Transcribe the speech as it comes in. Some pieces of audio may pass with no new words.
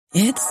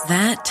It's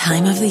that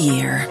time of the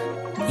year.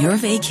 Your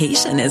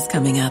vacation is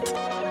coming up.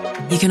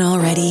 You can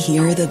already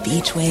hear the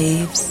beach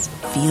waves,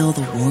 feel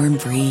the warm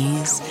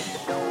breeze,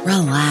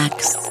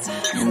 relax,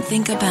 and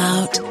think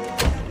about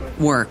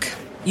work.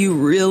 You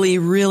really,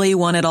 really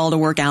want it all to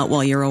work out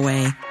while you're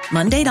away.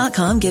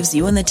 Monday.com gives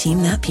you and the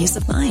team that peace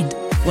of mind.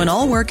 When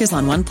all work is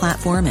on one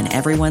platform and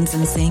everyone's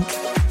in sync,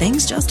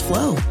 things just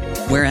flow.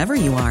 Wherever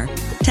you are,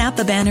 tap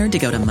the banner to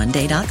go to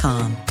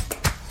Monday.com.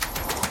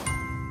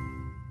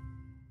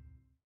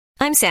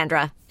 I'm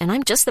Sandra, and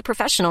I'm just the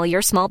professional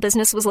your small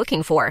business was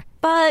looking for.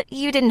 But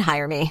you didn't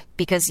hire me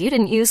because you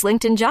didn't use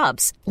LinkedIn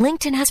Jobs.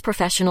 LinkedIn has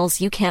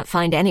professionals you can't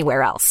find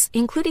anywhere else,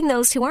 including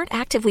those who aren't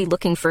actively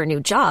looking for a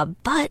new job,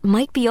 but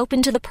might be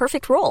open to the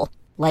perfect role,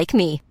 like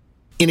me.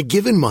 In a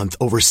given month,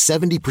 over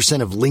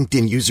 70% of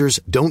LinkedIn users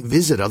don't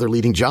visit other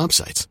leading job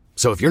sites.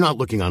 So if you're not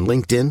looking on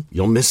LinkedIn,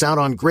 you'll miss out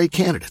on great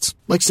candidates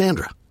like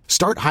Sandra.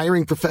 Start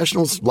hiring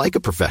professionals like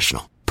a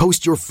professional.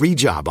 Post your free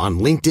job on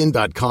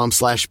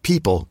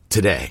linkedin.com/people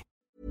today.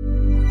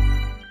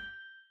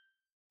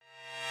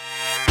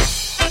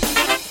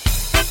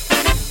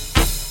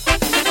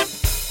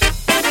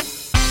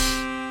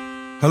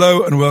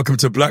 Hello and welcome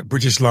to Black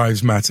British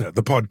Lives Matter,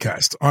 the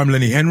podcast. I'm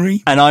Lenny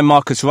Henry. And I'm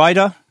Marcus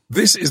Ryder.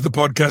 This is the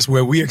podcast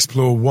where we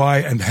explore why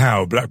and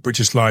how Black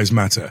British lives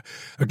matter,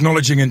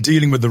 acknowledging and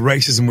dealing with the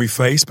racism we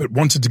face, but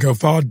wanted to go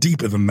far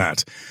deeper than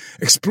that,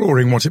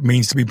 exploring what it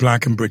means to be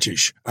Black and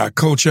British, our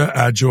culture,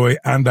 our joy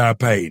and our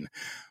pain.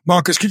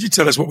 Marcus, could you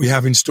tell us what we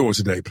have in store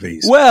today,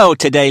 please? Well,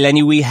 today,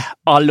 Lenny, we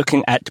are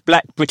looking at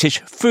Black British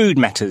food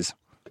matters.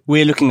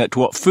 We're looking at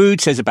what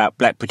food says about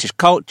Black British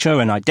culture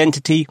and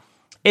identity.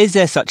 Is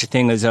there such a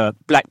thing as a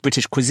Black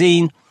British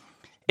cuisine?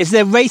 Is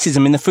there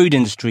racism in the food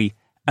industry?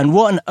 And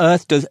what on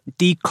earth does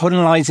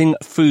decolonising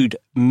food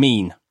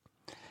mean?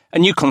 A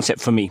new concept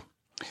for me.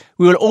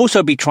 We will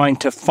also be trying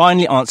to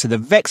finally answer the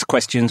vexed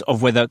questions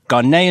of whether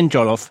Ghanaian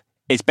jollof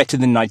is better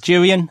than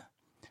Nigerian,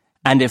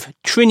 and if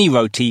Trini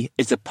roti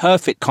is the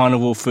perfect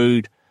carnival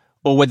food,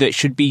 or whether it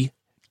should be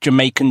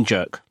Jamaican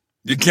jerk.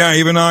 You can't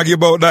even argue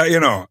about that,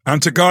 you know.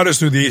 And to guide us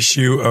through the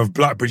issue of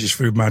Black British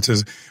food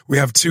matters, we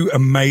have two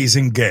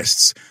amazing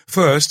guests.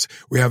 First,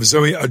 we have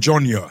Zoe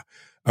Adjonyoh,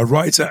 a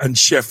writer and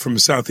chef from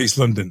Southeast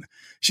London.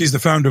 She's the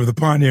founder of the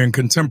pioneer and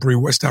contemporary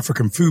West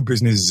African food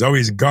business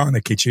Zoe's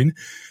Ghana Kitchen,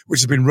 which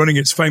has been running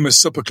its famous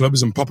supper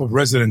clubs and pop-up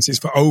residencies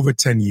for over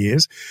 10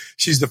 years.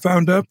 She's the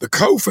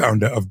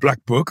co-founder of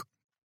Black Book,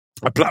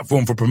 a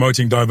platform for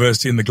promoting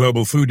diversity in the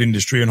global food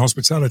industry and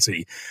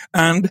hospitality,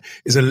 and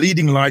is a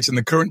leading light in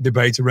the current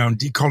debate around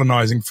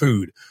decolonizing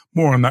food.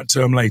 More on that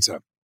term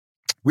later.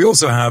 We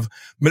also have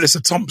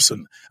Melissa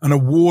Thompson, an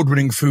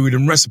award-winning food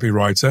and recipe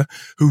writer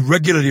who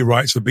regularly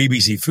writes for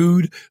BBC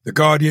Food, The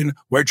Guardian,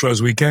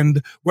 Waitrose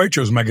Weekend,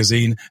 Waitrose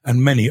Magazine,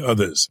 and many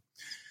others.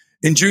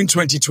 In June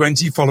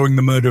 2020, following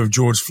the murder of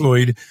George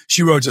Floyd,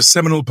 she wrote a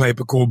seminal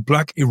paper called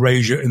Black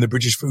Erasure in the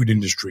British Food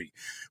Industry,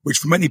 which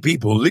for many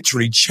people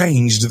literally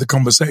changed the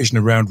conversation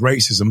around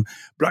racism,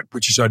 Black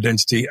British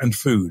identity and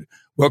food.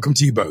 Welcome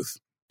to you both.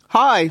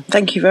 Hi.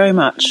 Thank you very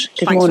much.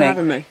 Good morning. Thanks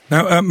for having me.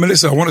 Now,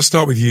 Melissa, I want to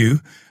start with you,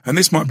 and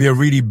this might be a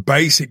really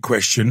basic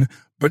question,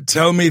 but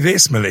tell me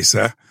this,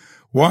 Melissa.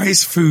 Why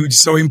is food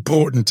so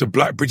important to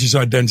Black British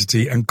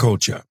identity and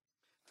culture?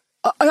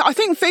 I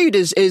think food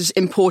is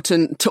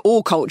important to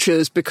all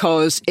cultures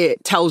because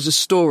it tells a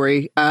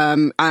story,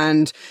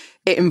 and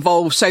it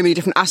involves so many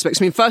different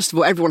aspects. I mean, first of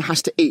all, everyone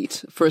has to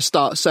eat for a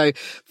start. So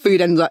food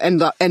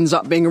ends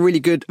up being a really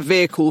good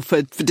vehicle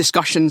for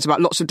discussions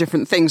about lots of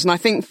different things. And I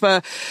think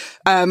for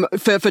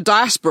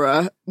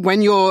diaspora,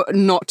 when you're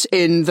not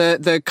in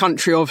the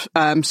country of,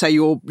 say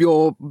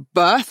your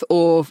birth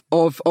or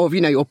of,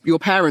 you know, your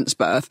parents'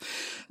 birth,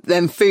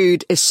 then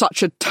food is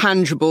such a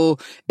tangible,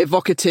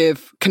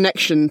 evocative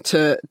connection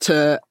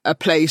to a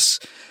place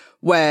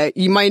where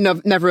you may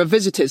never have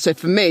visited. So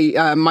for me,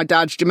 my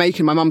dad's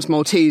Jamaican, my mum's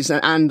Maltese,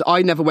 and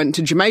I never went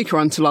to Jamaica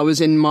until I was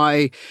in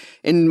my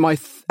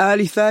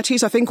early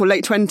 30s, I think, or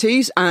late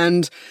 20s.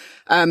 And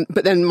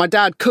but then my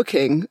dad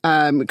cooking,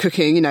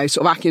 you know,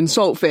 sort of ackee and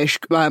saltfish,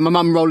 my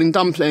mum rolling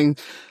dumpling.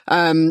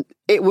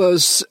 It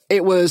was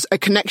a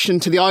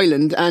connection to the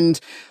island. And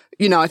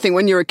you know, I think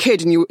when you're a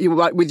kid and you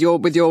with your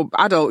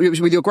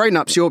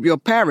grown-ups, your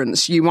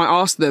parents, you might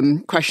ask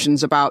them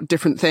questions about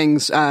different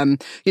things,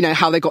 you know,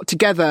 how they got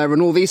together and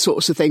all these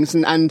sorts of things.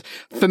 And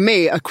for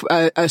me,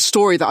 a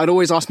story that I'd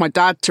always ask my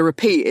dad to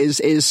repeat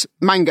is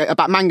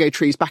mango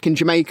trees back in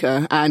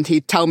Jamaica. And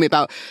he'd tell me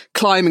about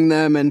climbing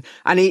them and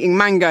eating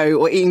mango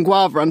or eating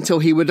guava until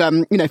he would,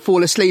 you know,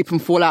 fall asleep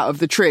and fall out of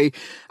the tree.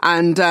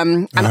 And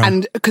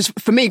because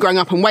for me, growing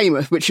up in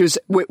Weymouth, which is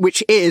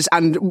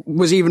and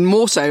was even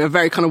more so a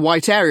very kind of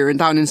white area and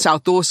down in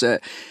South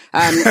Dorset,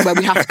 where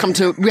we had to come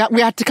to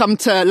we had to come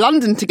to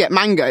London to get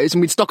mangoes,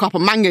 and we'd stock up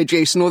on mango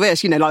juice and all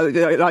this,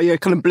 like your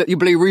kind of your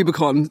blue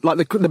Rubicon, like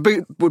the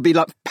boot would be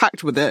like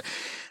packed with it.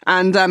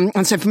 And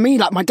so for me,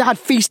 like my dad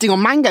feasting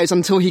on mangoes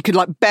until he could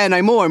like bear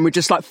no more and would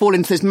just like fall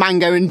into this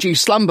mango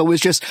induced slumber was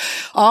just,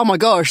 oh my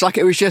gosh, like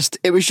it was just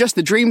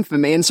the dream for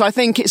me. And so I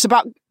think it's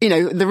about,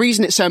 the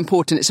reason it's so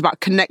important, it's about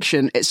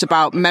connection, it's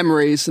about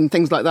memories and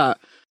things like that.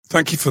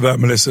 Thank you for that,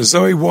 Melissa.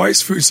 Zoe, why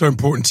is food so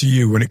important to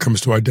you when it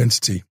comes to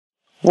identity?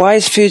 Why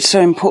is food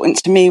so important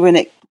to me when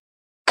it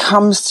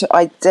comes to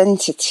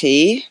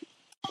identity?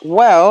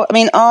 Well, I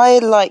mean, I,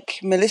 like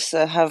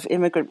Melissa, have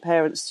immigrant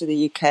parents to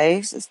the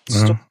UK.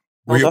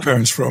 Where are your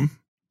parents from?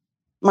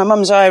 My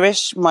mum's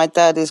Irish. My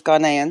dad is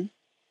Ghanaian.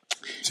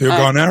 So you're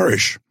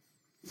Ghanarish?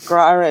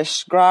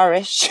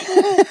 Grarish.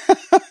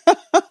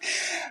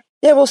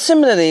 Yeah, well,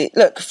 similarly,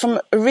 look,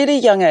 from a really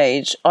young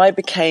age, I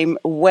became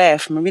aware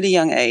from a really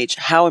young age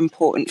how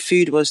important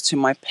food was to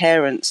my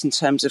parents in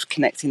terms of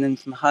connecting them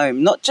from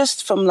home. Not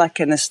just from like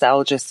a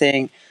nostalgia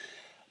thing,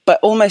 but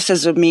almost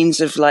as a means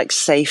of like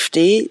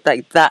safety,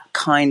 like that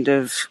kind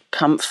of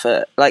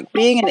comfort. Like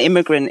being an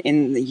immigrant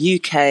in the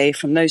UK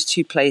from those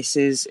two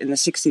places in the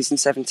 60s and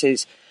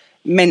 70s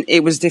meant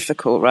it was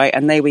difficult, right?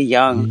 And they were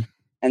young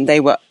and they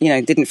were,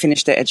 didn't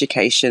finish their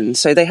education.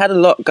 So they had a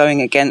lot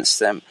going against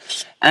them.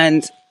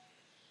 And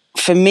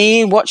for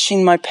me,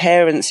 watching my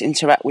parents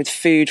interact with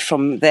food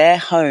from their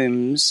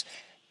homes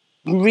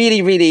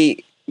really,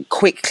 really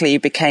quickly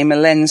became a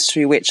lens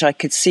through which I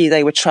could see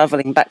they were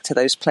traveling back to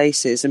those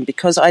places. And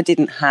because I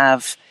didn't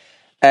have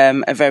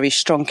a very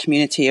strong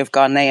community of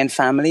Ghanaian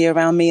family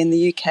around me in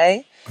the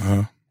UK,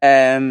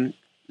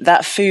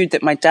 that food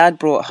that my dad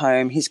brought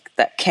home,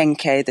 that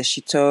kenke, the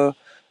shito,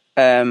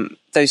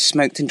 those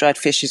smoked and dried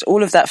fishes,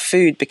 all of that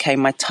food became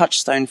my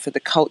touchstone for the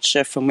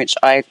culture from which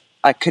I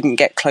couldn't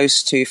get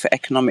close to for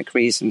economic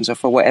reasons or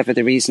for whatever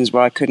the reasons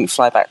were I couldn't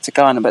fly back to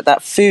Ghana. But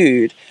that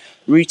food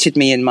rooted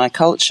me in my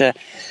culture.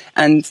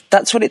 And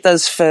that's what it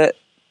does for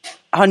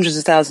hundreds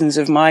of thousands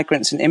of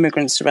migrants and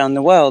immigrants around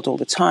the world all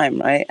the time,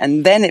 right?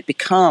 And then it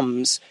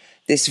becomes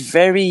this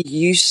very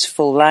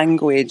useful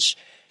language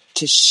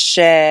to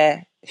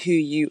share who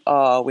you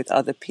are with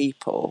other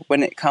people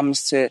when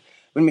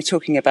we're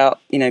talking about,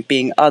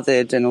 being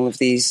othered and all of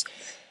these,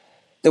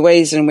 the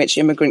ways in which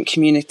immigrant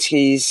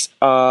communities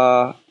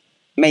are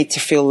made to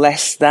feel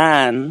less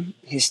than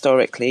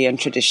historically and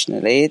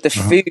traditionally. The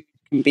food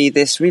can be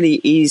this really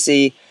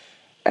easy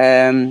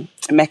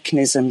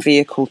mechanism,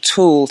 vehicle,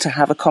 tool to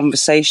have a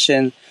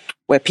conversation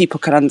where people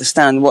can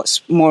understand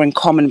what's more in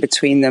common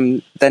between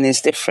them than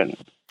is different.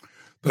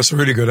 That's a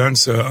really good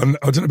answer. And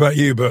I don't know about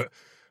you, but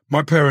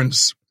my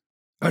parents,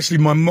 actually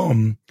my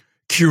mom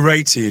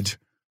curated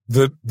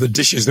the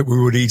dishes that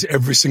we would eat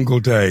every single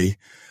day.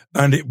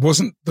 And it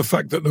wasn't the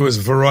fact that there was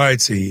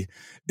variety.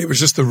 It was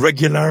just the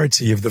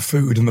regularity of the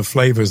food and the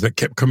flavors that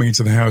kept coming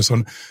into the house.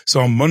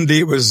 So on Monday,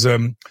 it was,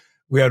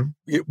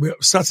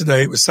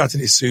 Saturday, it was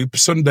Saturday soup.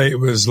 Sunday, it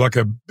was like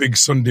a big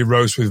Sunday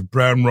roast with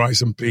brown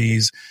rice and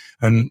peas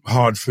and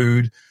hard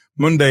food.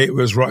 Monday, it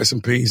was rice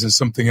and peas and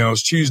something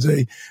else.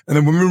 Tuesday, and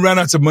then when we ran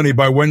out of money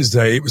by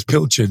Wednesday, it was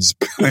pilchards.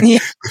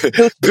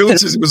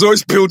 Pilchards. It was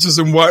always pilchards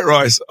and white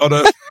rice on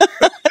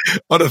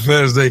a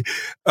Thursday,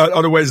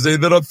 on a Wednesday.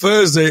 Then on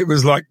Thursday, it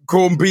was like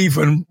corned beef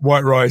and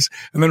white rice.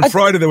 And then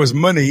Friday, there was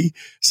money.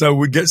 So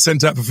we'd get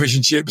sent out for fish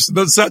and chips. And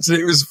then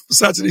Saturday, it was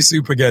Saturday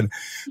soup again.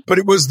 But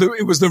it was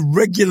the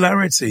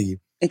regularity.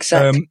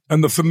 Exactly.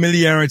 And the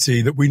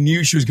familiarity that we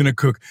knew she was going to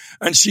cook.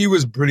 And she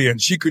was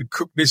brilliant. She could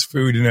cook this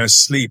food in her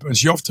sleep, and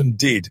she often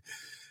did.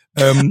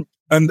 And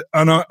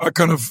I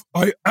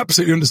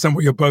absolutely understand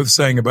what you're both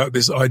saying about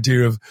this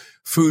idea of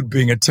food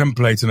being a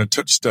template and a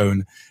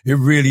touchstone. It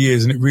really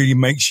is. And it really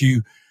makes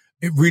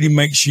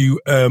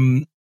you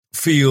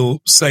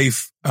feel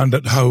safe and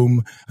at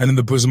home and in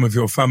the bosom of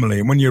your family.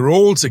 And when you're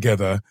all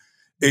together,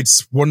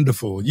 it's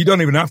wonderful. You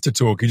don't even have to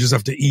talk. You just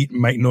have to eat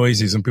and make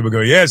noises, and people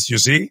go, yes, you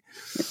see.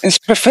 It's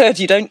preferred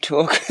you don't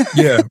talk.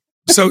 Yeah.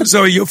 So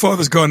Zoe, your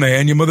father's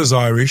Ghanaian, your mother's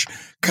Irish.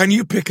 Can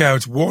you pick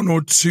out one or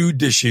two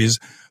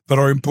dishes that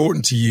are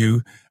important to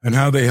you and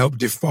how they help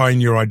define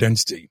your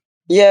identity?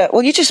 Yeah,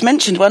 well, you just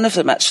mentioned one of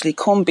them, actually,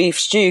 corned beef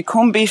stew,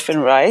 corned beef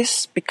and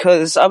rice,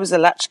 because I was a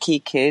latchkey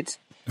kid,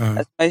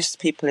 as most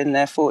people in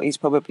their 40s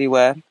probably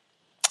were.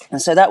 And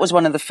so that was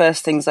one of the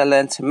first things I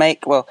learned to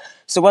make. Well,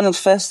 so one of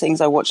the first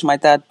things I watched my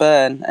dad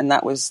burn, and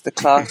that was the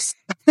class,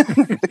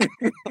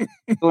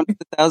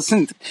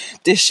 1,000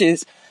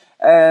 dishes.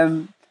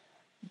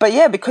 But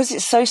yeah, because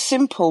it's so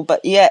simple,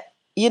 but yet,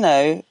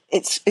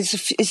 it's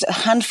a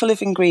handful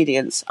of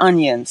ingredients: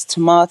 onions,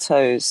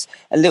 tomatoes,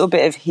 a little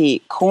bit of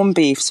heat, corned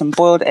beef, some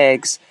boiled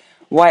eggs,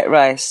 white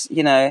rice,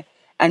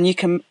 and you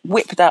can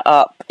whip that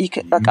up. You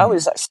can, I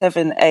was like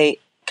 7, 8,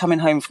 coming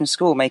home from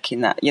school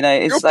making that,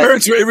 it's your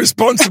parents were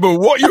irresponsible.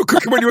 What you were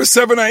cooking when you were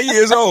 7, 8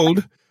 years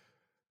old?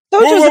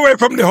 All the way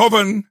from the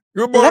oven.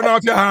 You're burning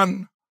out your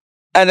hand.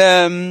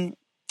 And,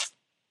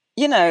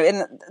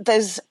 and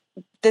there's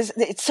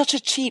it's such a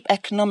cheap,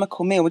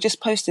 economical meal. We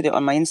just posted it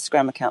on my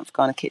Instagram account for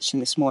Ghana Kitchen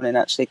this morning,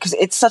 actually, because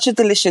it's such a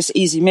delicious,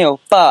 easy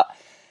meal. But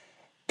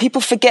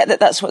people forget that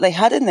that's what they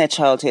had in their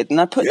childhood. And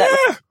I put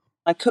that in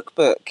my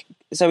cookbook,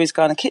 Zoe's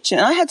Ghana Kitchen.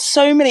 And I had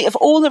so many of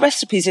all the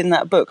recipes in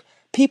that book.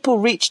 People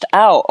reached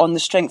out on the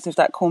strength of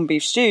that corned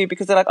beef stew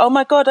because they're like, oh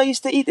my God, I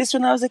used to eat this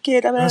when I was a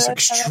kid. That's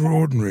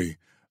extraordinary.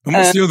 And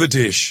what's the other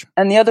dish?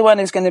 And the other one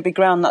is going to be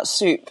groundnut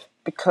soup,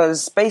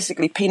 because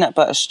basically peanut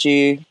butter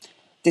stew,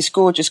 this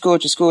gorgeous,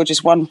 gorgeous,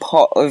 gorgeous one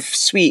pot of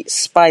sweet,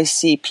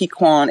 spicy,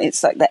 piquant.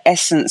 It's like the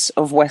essence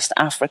of West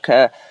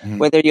Africa,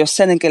 whether you're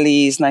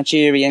Senegalese,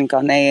 Nigerian,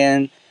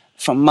 Ghanaian,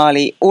 from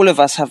Mali. All of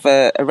us have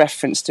a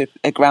reference to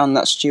a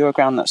groundnut stew or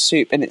groundnut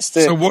soup. And it's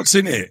So what's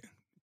in it?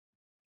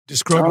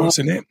 Describe what's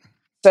in it.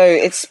 So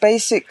it's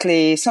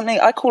basically something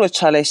I call a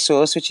chale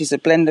sauce, which is a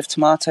blend of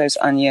tomatoes,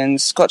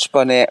 onions, Scotch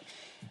bonnet,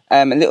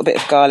 a little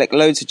bit of garlic,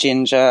 loads of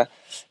ginger.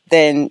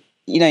 Then,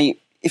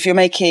 if you're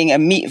making a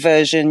meat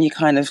version, you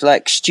kind of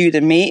like stew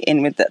the meat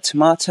in with that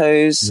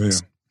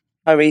tomatoes,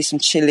 curry, some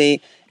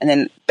chili, and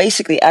then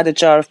basically add a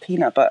jar of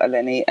peanut butter,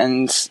 Lenny.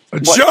 And a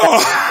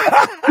jar?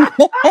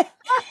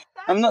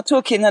 I'm not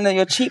talking none of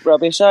your cheap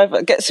rubbish. I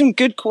get some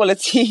good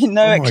quality,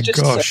 no extra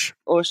salt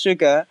or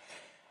sugar.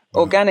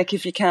 Organic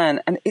if you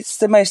can. And it's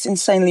the most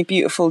insanely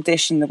beautiful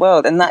dish in the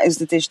world. And that is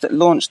the dish that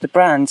launched the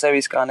brand,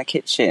 Zoe's Ghana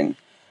Kitchen.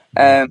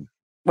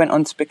 Went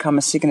on to become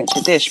a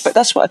signature dish. But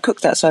that's what I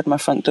cooked outside my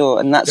front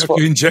door. And that's what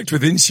you inject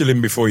with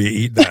insulin before you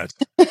eat that.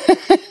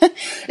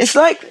 It's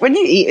like when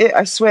you eat it,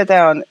 I swear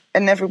down,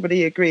 and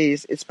everybody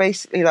agrees, it's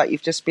basically like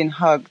you've just been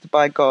hugged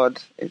by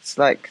God. It's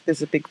like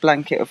there's a big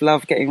blanket of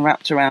love getting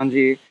wrapped around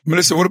you.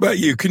 Melissa, what about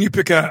you? Can you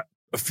pick out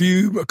a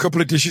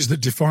couple of dishes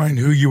that define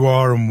who you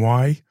are and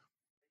why?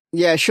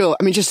 Yeah, sure.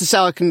 I mean, just to say,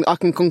 I can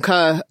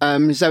concur.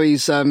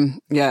 Zoe's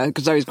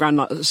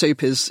groundnut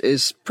soup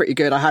is pretty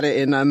good. I had it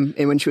in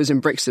when she was in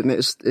Brixton.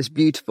 It's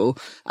beautiful.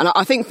 And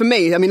I think for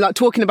me, I mean, like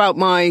talking about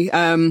my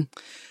I've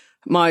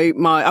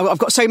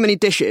got so many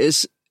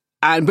dishes,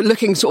 but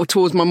looking sort of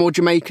towards my more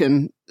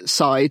Jamaican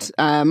side,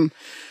 then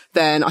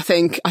I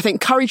think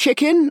curry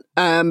chicken,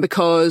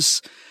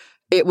 because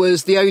it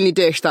was the only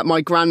dish that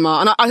my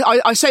grandma, and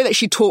I say that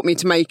she taught me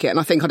to make it, and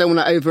I think I don't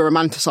want to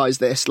over-romanticize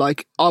this.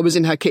 Like, I was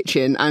in her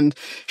kitchen, and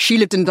she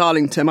lived in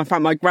Darlington.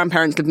 My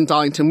grandparents lived in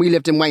Darlington. We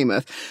lived in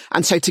Weymouth.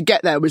 And so to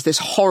get there was this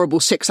horrible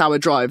 6-hour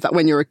drive that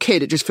when you're a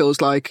kid, it just feels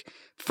like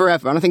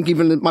forever. And I think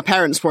even my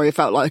parents probably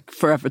felt like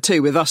forever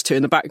too, with us two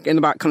in the back kind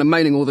of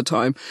moaning all the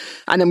time.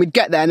 And then we'd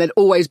get there and there'd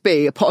always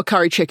be a pot of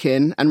curry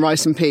chicken and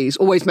rice and peas,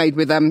 always made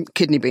with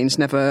kidney beans,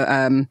 never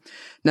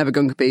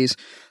gunga peas.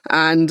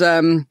 And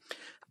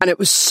it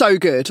was so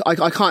good.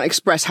 I can't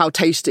express how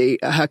tasty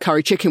her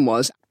curry chicken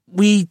was.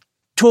 We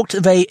talked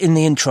in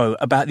the intro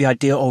about the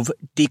idea of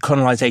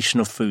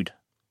decolonization of food.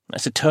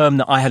 That's a term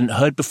that I hadn't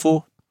heard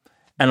before,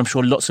 and I'm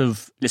sure lots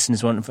of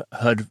listeners won't have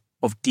heard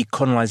of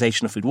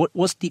decolonization of food.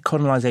 What's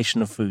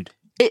decolonization of food?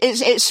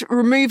 It's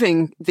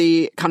removing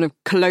the kind of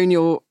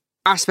colonial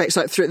aspects,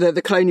 like through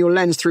the colonial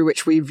lens through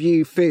which we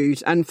view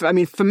food. And for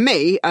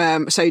me,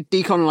 so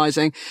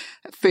decolonizing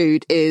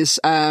food is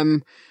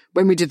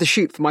when we did the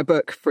shoot for my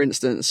book, for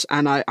instance,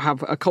 and I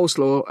have a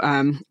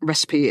coleslaw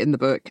recipe in the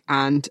book,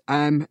 and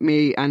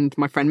me and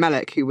my friend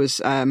Melek, who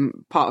was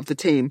part of the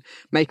team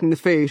making the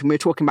food, and we were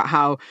talking about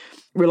how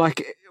we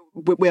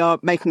are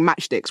making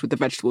matchsticks with the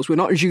vegetables. We're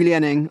not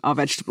julienning our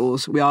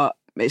vegetables. We're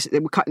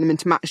cutting them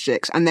into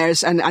matchsticks. And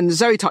and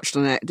Zoe touched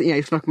on it,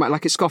 talking about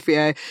like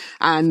escoffier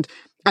and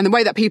the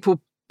way that people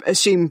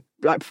assume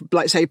like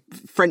say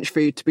French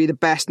food to be the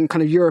best and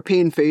kind of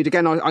European food.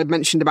 Again, I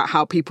mentioned about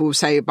how people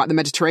say about the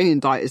Mediterranean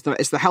diet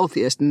is the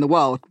healthiest in the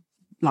world.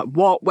 Like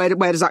what? Where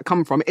does that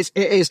come from? It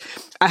is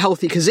a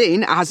healthy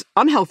cuisine. It has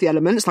unhealthy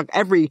elements like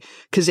every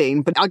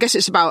cuisine, but I guess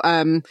it's about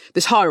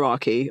this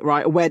hierarchy,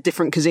 right? Where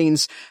different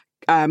cuisines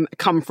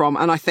come from.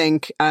 And I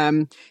think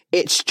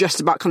it's just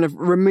about kind of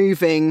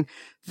removing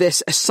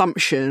this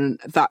assumption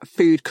that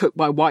food cooked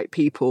by white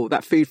people,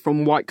 that food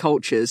from white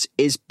cultures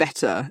is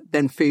better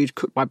than food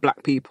cooked by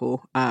black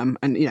people. And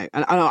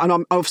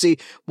obviously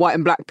white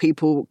and black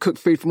people cook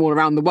food from all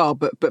around the world,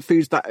 but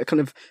foods that kind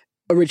of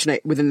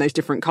originate within those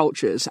different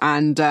cultures.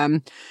 And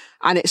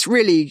it's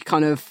really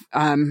kind of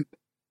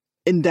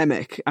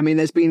endemic. I mean,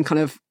 there's been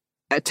kind of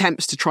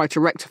attempts to try to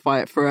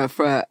rectify it for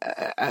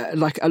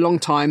a long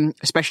time,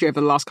 especially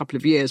over the last couple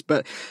of years.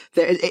 But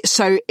it's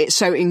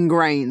so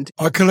ingrained.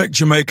 I collect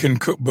Jamaican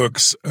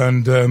cookbooks,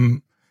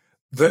 and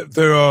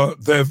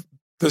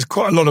there's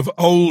quite a lot of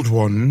old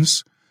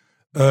ones.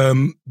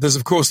 There's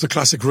of course the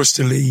classic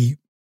Rusty Lee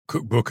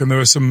cookbook, and there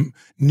are some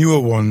newer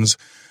ones,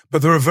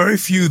 but there are very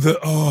few that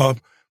are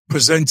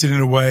presented in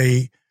a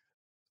way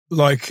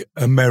like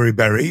a Mary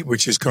Berry,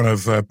 which is kind of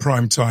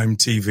primetime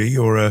TV,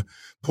 or a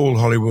Paul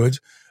Hollywood.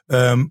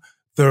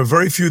 There are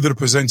very few that are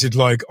presented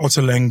like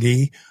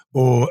Ottolenghi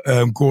or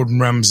Gordon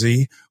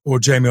Ramsay or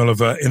Jamie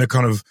Oliver in a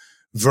kind of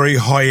very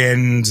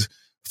high-end,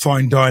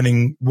 fine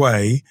dining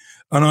way.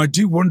 And I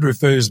do wonder if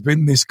there's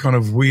been this kind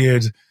of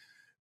weird,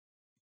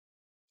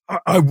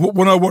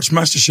 when I watch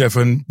MasterChef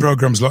and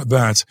programs like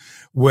that,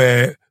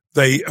 where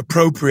they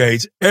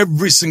appropriate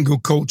every single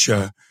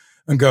culture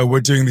and go,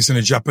 we're doing this in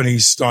a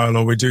Japanese style,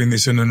 or we're doing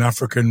this in an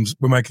African,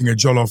 we're making a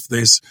jollof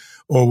this,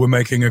 or we're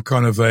making a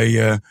kind of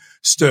a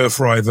stir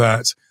fry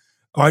that.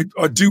 I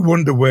do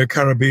wonder where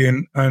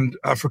Caribbean and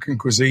African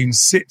cuisine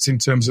sits in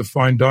terms of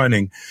fine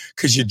dining,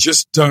 because you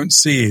just don't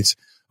see it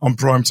on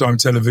primetime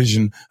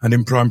television and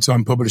in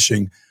primetime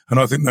publishing. And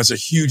I think that's a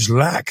huge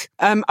lack.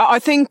 I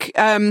think,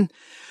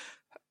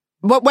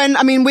 with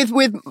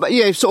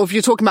sort of,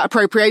 you're talking about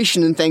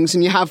appropriation and things,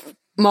 and you have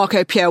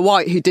Marco Pierre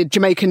White, who did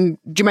Jamaican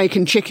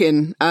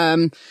chicken,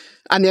 and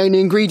the only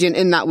ingredient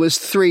in that was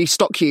 3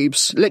 stock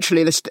cubes,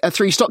 literally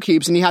 3 stock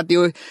cubes, and he had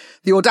the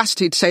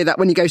audacity to say that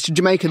when he goes to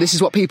Jamaica, this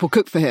is what people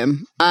cook for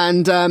him,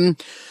 and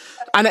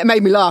it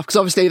made me laugh, because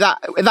obviously if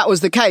that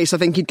was the case, I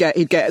think he'd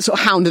get sort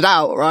of hounded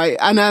out, right?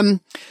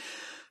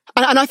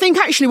 And I think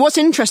actually what's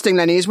interesting,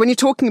 Lenny, is when you're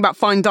talking about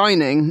fine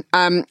dining,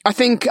 I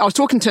think I was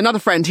talking to another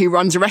friend who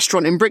runs a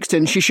restaurant in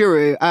Brixton,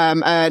 Shishuru,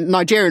 a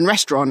Nigerian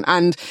restaurant,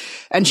 and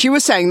she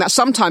was saying that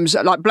sometimes,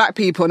 like, black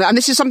people, and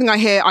this is something I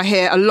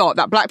hear a lot,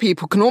 that black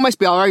people can almost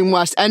be our own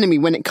worst enemy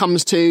when it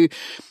comes to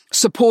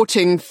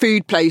supporting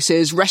food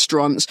places,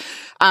 restaurants.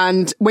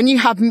 And when you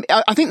have,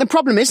 I think the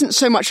problem isn't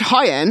so much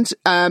high end,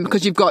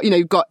 because you've got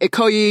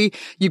Ikoyi,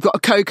 you've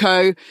got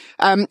Akoko,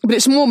 but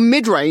it's more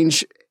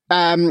mid-range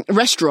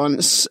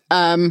restaurants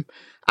and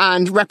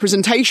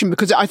representation,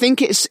 because I think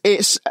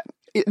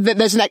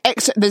there's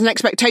an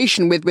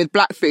expectation with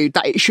black food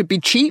that it should be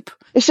cheap.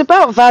 It's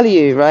about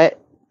value, right?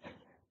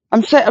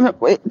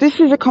 This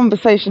is a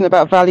conversation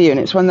about value, and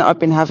it's one that I've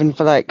been having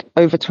for like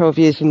over 12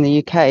 years in the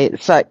UK.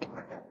 It's like,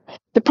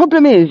 the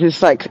problem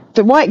is like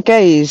the white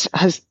gaze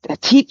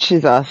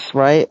teaches us,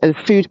 right, as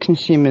food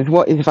consumers,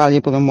 what is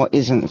valuable and what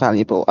isn't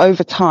valuable.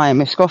 Over time,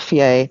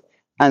 Escoffier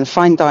and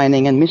fine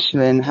dining and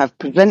Michelin have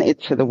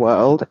presented to the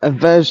world a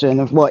version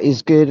of what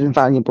is good and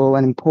valuable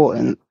and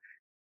important.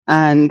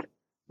 And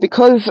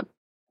because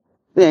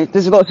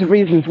there's lots of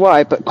reasons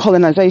why, but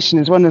colonization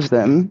is one of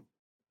them,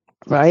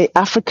 right?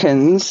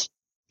 Africans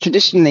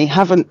traditionally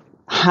haven't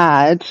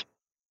had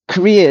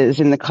careers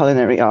in the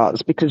culinary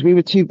arts because we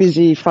were too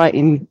busy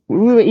fighting. We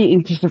were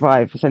eating to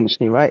survive,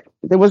 essentially, right?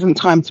 There wasn't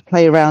time to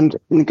play around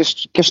in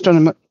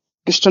the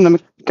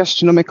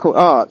gastronomical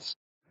arts.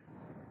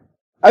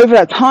 Over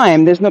that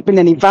time, there's not been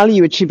any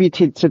value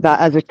attributed to that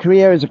as a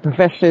career, as a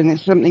profession.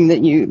 It's something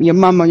that your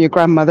mum or your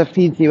grandmother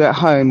feeds you at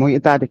home, or your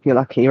dad if you're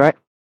lucky, right?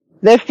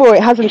 Therefore,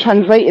 it hasn't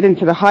translated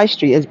into the high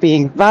street as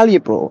being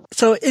valuable.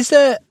 So is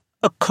there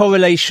a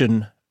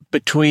correlation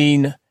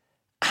between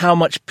how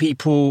much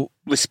people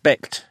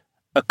respect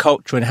a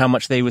culture and how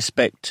much they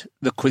respect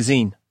the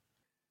cuisine?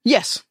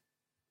 Yes.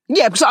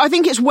 Yeah, because I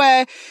think it's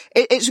where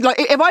it's like,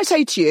 if I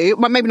say to you,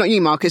 well, maybe not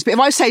you, Marcus, but if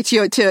I say to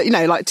you, if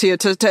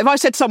I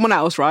said to someone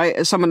else, right,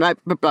 as someone like,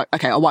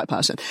 okay, a white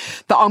person,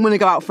 that I'm going to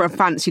go out for a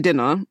fancy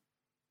dinner,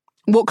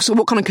 what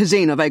kind of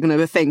cuisine are they going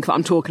to think that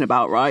I'm talking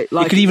about, right?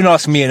 Like, you could even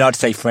ask me and I'd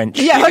say French.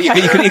 Yeah,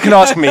 okay. You can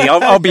ask me,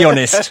 I'll be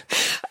honest.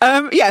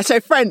 So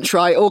French,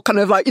 right? Or kind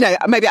of like,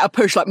 maybe at a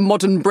push, like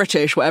modern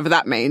British, whatever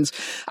that means.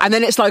 And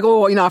then it's like,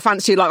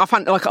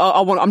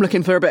 I'm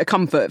looking for a bit of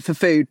comfort for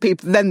food.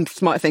 People then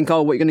might think,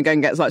 oh, what, you're going to go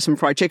and get like some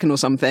fried chicken or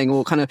something,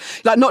 or kind of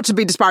like, not to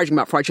be disparaging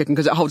about fried chicken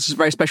because it holds a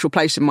very special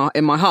place in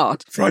my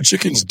heart. Fried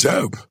chicken's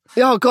dope.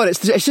 Oh God,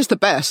 it's just the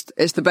best.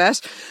 It's the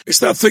best. It's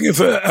that thing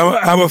of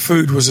our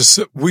food was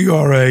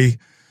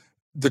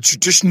the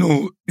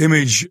traditional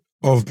image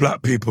of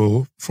black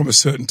people from a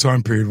certain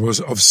time period was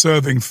of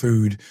serving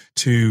food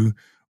to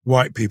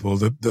white people.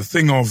 The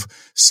thing of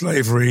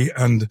slavery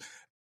and,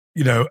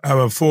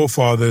 our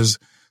forefathers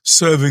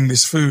serving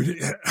this food.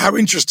 How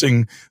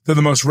interesting that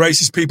the most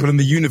racist people in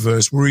the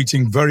universe were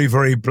eating very,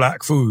 very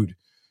black food.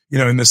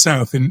 In the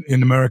South, in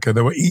America,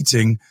 they were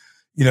eating,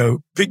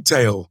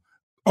 pigtail,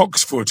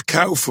 oxfoot,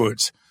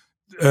 cowfoot,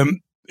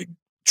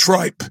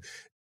 tripe,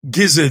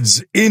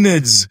 gizzards,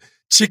 innards,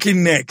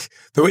 chicken neck.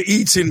 They were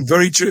eating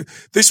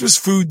this was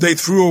food they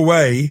threw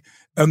away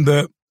and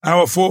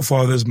our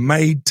forefathers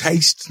made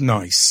taste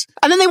nice.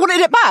 And then they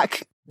wanted it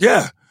back.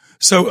 Yeah.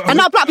 So, and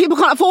now black people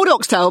can't afford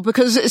oxtail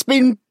because it's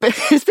been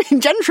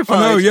gentrified.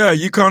 I know, yeah.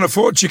 You can't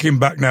afford chicken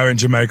back now in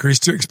Jamaica. It's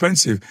too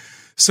expensive.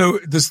 So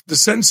the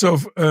sense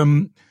of,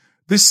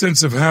 this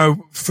sense of how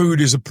food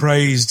is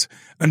appraised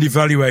and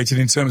evaluated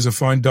in terms of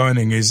fine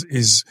dining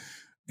is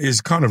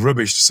kind of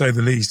rubbish, to say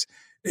the least.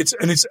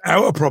 It's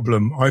our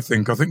problem, I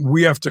think. I think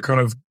we have to kind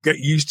of get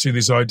used to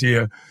this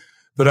idea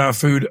that our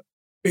food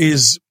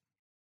is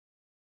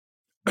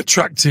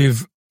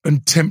attractive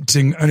and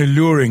tempting and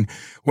alluring.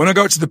 When I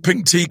go to the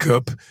Pink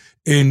Teacup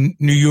in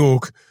New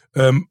York,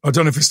 I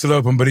don't know if it's still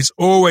open, but it's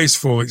always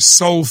full. It's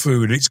soul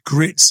food. It's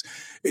grits.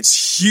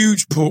 It's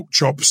huge pork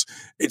chops.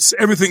 It's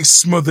everything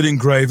smothered in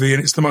gravy,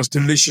 and it's the most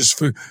delicious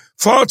food.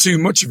 Far too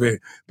much of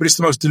it, but it's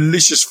the most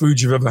delicious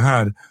food you've ever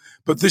had.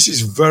 But this is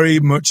very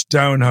much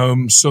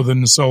down-home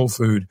southern soul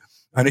food,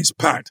 and it's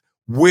packed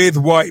with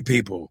white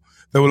people.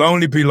 There will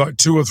only be like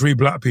 2 or 3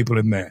 black people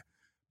in there,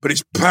 but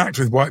it's packed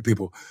with white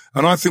people.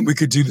 And I think we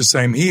could do the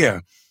same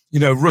here.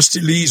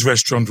 Rusty Lee's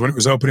restaurant, when it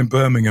was open in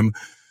Birmingham,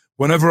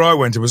 whenever I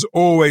went, it was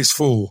always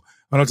full.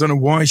 And I don't know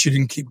why she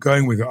didn't keep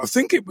going with it. I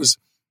think it was,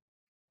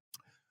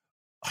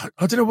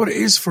 I don't know what it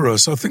is for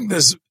us. I think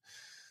there's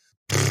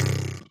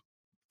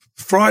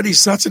Friday,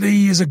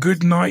 Saturday is a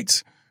good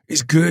night,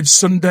 is good.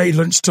 Sunday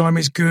lunchtime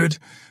is good.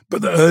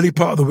 But the early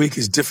part of the week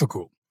is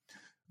difficult.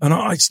 And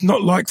it's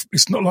not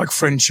like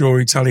French or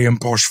Italian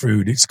posh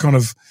food. It's kind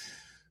of,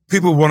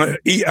 people want to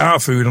eat our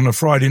food on a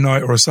Friday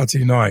night or a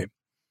Saturday night.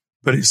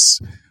 But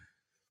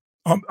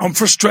I'm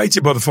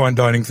frustrated by the fine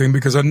dining thing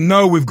because I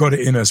know we've got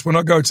it in us. When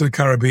I go to the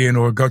Caribbean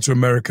or go to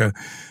America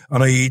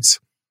and I eat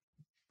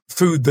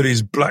food that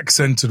is black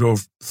centered or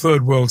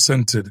third world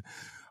centered,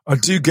 I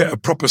do get a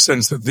proper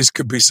sense that this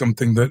could be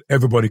something that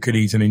everybody could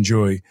eat and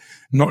enjoy,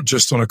 not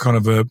just on a kind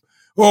of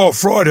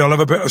Friday I'll have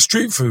a bit of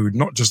street food,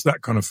 not just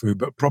that kind of food,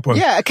 but proper,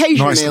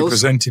 occasional nicely meals.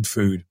 Presented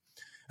food.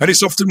 And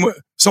it's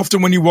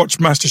often when you watch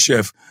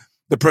MasterChef,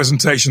 the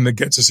presentation that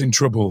gets us in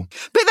trouble.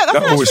 But that's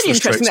really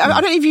interesting. Me. I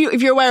don't know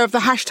if you're aware of the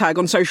hashtag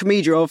on social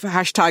media of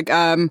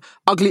hashtag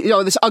ugly,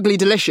 this ugly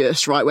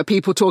delicious, right? Where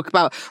people talk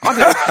about, I don't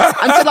know,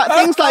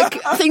 and so like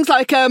things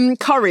like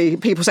curry,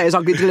 people say is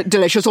ugly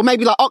delicious, or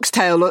maybe like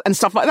oxtail and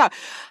stuff like that.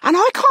 And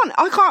I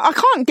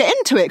can't get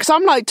into it because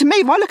I'm like, to me,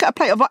 if I look at a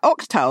plate of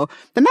oxtail,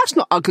 then that's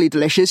not ugly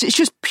delicious. It's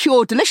just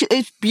pure delicious.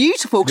 It's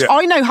beautiful because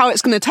I know how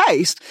it's going to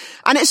taste,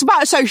 and it's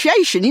about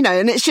association,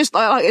 and it's just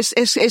like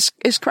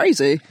it's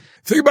crazy.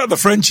 Think about the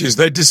Frenchies.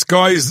 They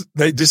disguise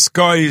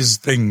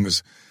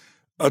things,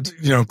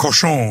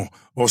 cochon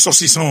or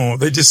saucisson.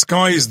 They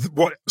disguise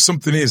what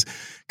something is.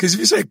 Because if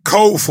you say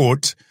cow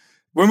foot,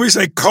 when we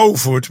say cow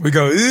foot, we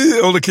go,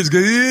 all the kids go,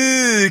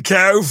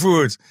 cow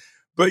foot.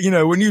 But,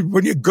 when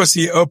you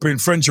gussy it up in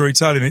French or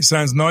Italian, it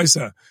sounds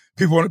nicer.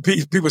 People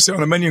sit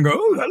on a menu and go,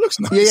 oh, that looks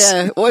nice.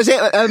 Yeah. What is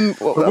it?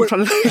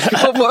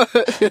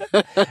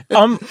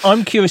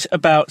 I'm curious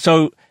about,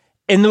 so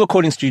in the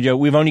recording studio,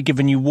 we've only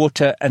given you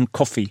water and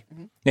coffee.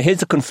 Now,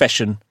 here's a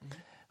confession.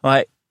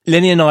 Right,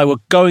 Lenny and I were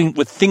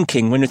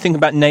thinking, when we were thinking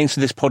about names for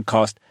this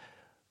podcast,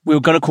 we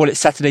were going to call it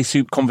Saturday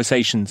Soup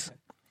Conversations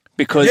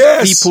because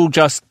people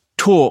just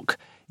talk.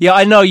 Yeah,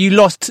 I know you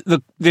lost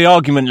the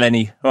argument,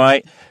 Lenny,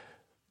 right?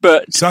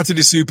 But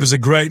Saturday Soup is a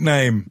great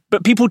name.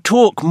 But people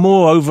talk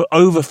more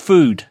over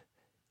food.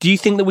 Do you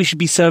think that we should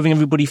be serving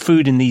everybody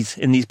food in these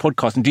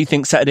podcasts? And do you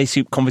think Saturday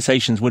Soup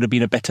Conversations would have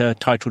been a better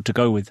title to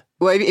go with?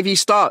 Well, if you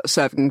start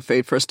serving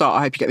food for a start,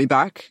 I hope you get me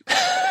back.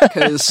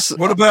 Because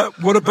what about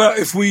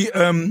if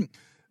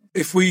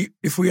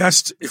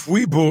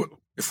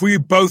we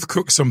both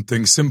cooked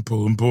something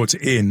simple and brought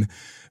it in,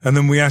 and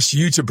then we asked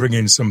you to bring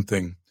in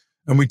something,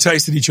 and we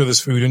tasted each other's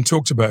food and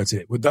talked about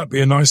it? Would that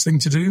be a nice thing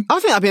to do? I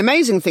think that'd be an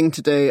amazing thing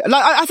to do.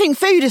 Like, I think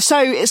food is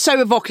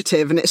so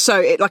evocative, and it's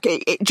so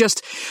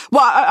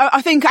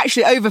I think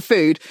actually over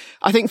food,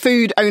 I think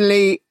food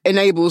only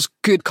enables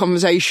good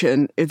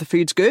conversation if the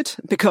food's good,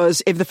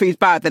 because if the food's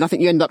bad, then I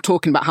think you end up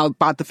talking about how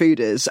bad the food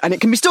is, and it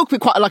can still be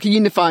quite like a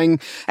unifying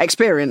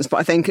experience.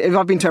 But I think if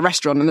I've been to a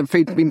restaurant and the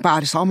food's been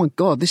bad, it's like, oh my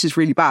God, this is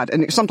really bad.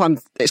 And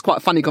sometimes it's quite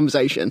a funny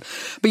conversation.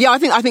 But yeah, I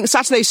think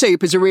Saturday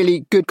Soup is a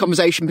really good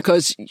conversation,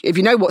 because if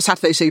you know what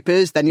Saturday Soup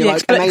is, then you're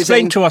amazing.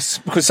 Explain to us,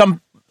 because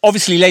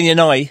obviously Lenny and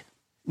I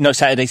know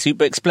Saturday Soup,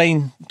 but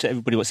explain to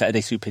everybody what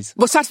Saturday Soup is.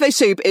 Well, Saturday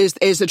Soup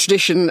is a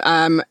tradition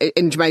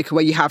in Jamaica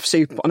where you have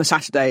soup on a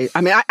Saturday. I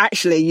mean,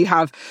 actually, you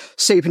have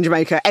soup in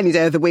Jamaica any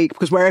day of the week,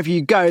 because wherever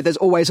you go, there's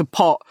always a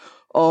pot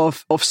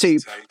of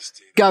soup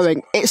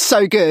going. It's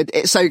so good.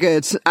 It's so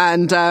good.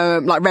 And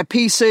like red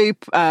pea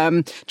soup,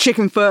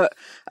 chicken foot,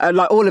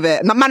 like all of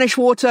it. And mannish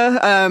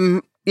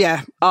water.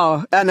 Yeah.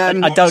 Oh, and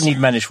I don't need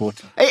mannish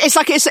water. It's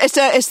like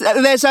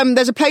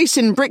there's a place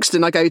in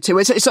Brixton I go to.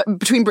 It's like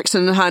between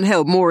Brixton and Herne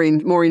Hill,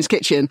 Maureen's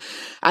Kitchen,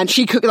 and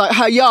she cook, like,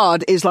 her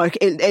yard is like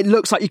it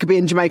looks like you could be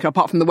in Jamaica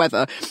apart from the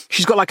weather.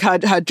 She's got like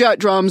her jerk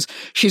drums.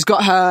 She's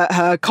got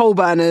her coal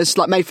burners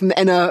like made from the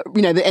inner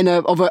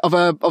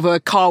of a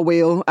car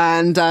wheel,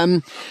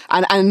 and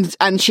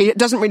she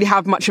doesn't really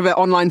have much of an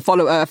online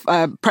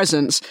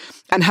presence.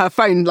 And her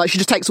phone, like, she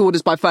just takes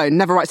orders by phone,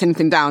 never writes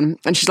anything down.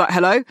 And she's like,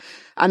 hello.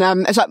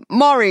 And it's like,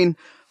 Maureen,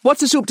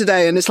 what's the soup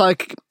today? And it's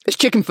like, it's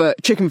chicken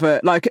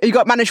foot. Like, you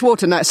got mannish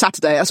water? No, it's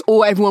Saturday. That's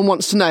all everyone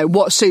wants to know,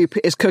 what soup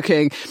is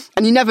cooking.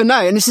 And you never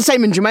know. And it's the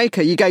same in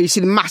Jamaica. You go, you see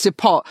the massive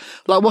pot.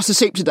 Like, what's the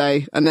soup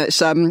today? And it's,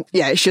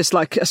 it's just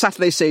like a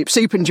Saturday soup.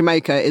 Soup in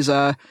Jamaica is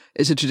a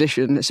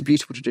tradition. It's a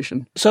beautiful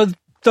tradition. So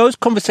those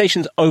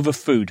conversations over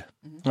food,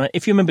 right?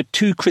 If you remember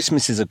 2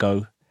 Christmases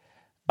ago,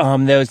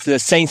 there was the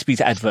Sainsbury's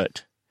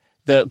advert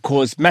that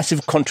caused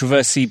massive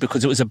controversy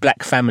because it was a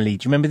black family.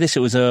 Do you remember this?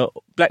 It was a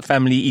black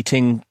family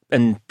eating,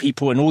 and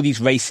all these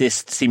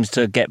racists seems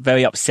to get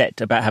very upset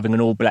about having an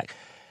all black.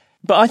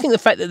 But I think the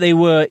fact that they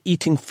were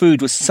eating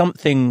food was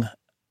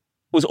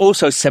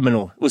also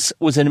seminal,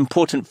 was an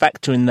important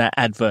factor in that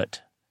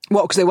advert.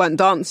 What, because they weren't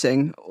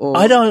dancing? Or,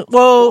 I don't,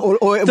 well,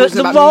 or it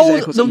wasn't about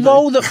music or something? The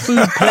role that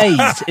food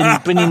plays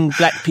in bringing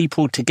black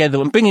people together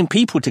and bringing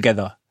people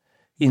together,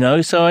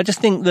 so I just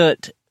think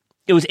that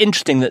it was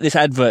interesting that this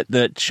advert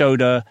that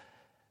showed a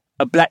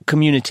black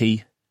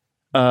community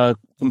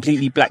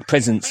completely black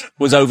presence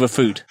was over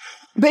food.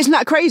 But isn't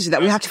that crazy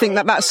that we have to think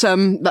that's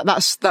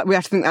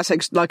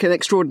like an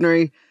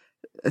extraordinary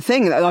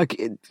thing, like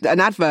an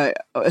advert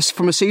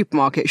from a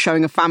supermarket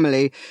showing a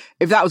family?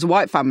 If that was a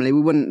white family,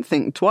 we wouldn't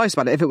think twice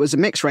about it. If it was a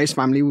mixed race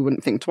family, we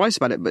wouldn't think twice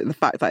about it. But the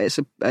fact that it's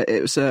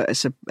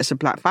a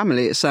black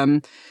family, it's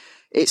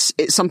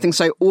something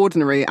so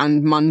ordinary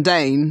and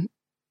mundane,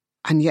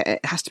 and yet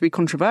it has to be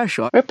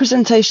controversial.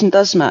 Representation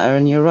does matter,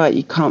 and you're right,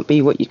 you can't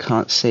be what you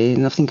can't see.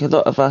 And I think a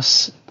lot of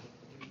us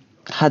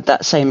had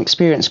that same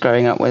experience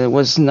growing up, where there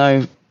was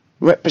no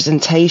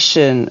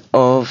representation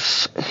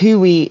of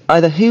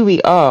either who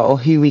we are or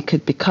who we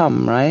could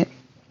become, right?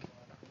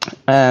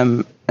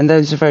 And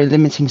those are very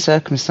limiting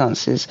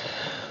circumstances.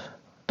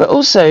 But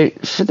also,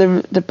 for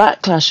the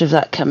backlash of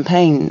that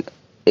campaign,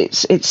 it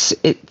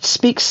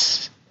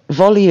speaks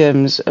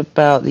volumes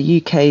about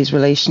the UK's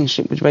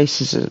relationship with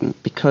racism,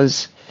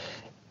 because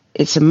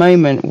it's a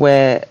moment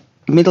where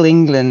Middle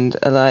England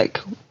are like,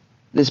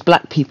 there's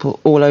black people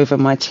all over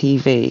my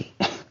TV.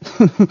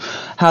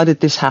 How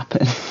did this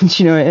happen?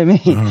 Do you know what I mean?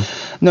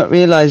 Mm-hmm. Not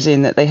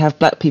realizing that they have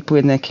black people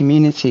in their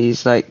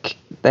communities, like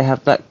they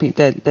have black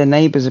people, their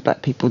neighbours are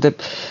black people.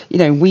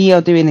 We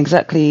are doing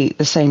exactly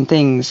the same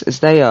things as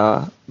they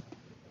are,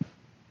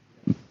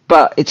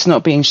 but it's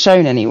not being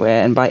shown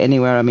anywhere. And by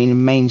anywhere, I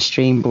mean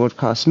mainstream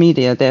broadcast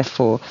media.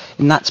 Therefore,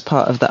 and that's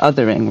part of the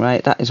othering,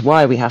 right? That is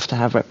why we have to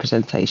have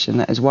representation.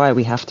 That is why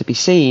we have to be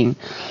seen,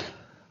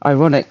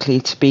 ironically,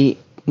 to be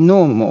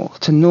normal,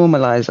 to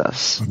normalize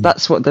us.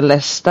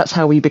 Mm-hmm. That's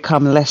how we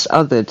become less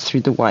othered,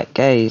 through the white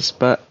gaze.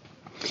 But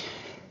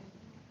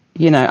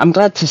I'm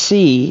glad to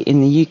see in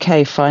the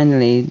UK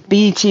finally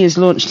BET is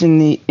launched in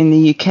the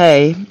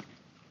UK,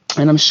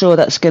 and I'm sure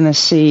that's going to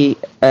see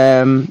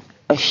a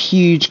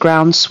huge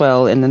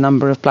groundswell in the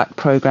number of black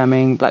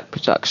programming, black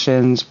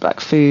productions, black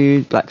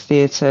food, black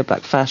theatre,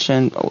 black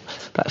fashion, or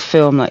black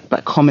film, like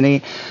black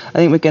comedy. I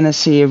think we're going to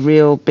see a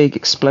real big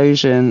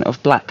explosion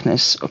of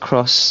blackness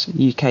across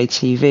UK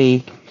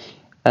TV,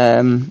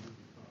 in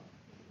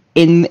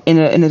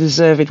a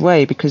deserved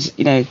way, because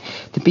the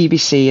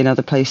BBC and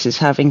other places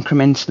have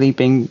incrementally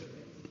been,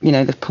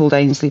 they've pulled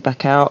Ainsley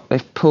back out,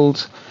 they've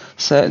pulled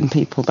certain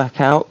people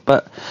back out,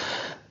 but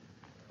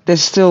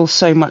there's still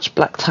so much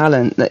black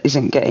talent that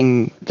isn't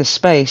getting the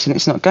space, and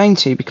it's not going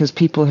to, because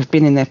people have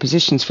been in their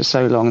positions for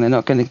so long, they're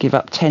not going to give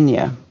up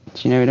tenure.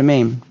 Do you know what I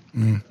mean?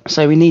 Mm.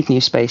 So we need new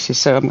spaces.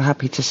 So I'm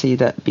happy to see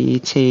that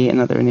BET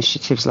and other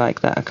initiatives like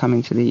that are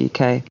coming to the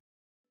UK.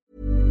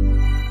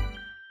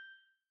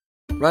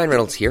 Ryan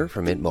Reynolds here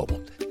from Mint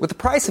Mobile. With the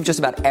price of just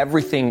about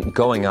everything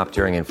going up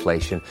during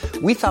inflation,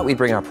 we thought we'd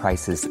bring our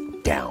prices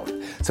down.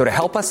 So to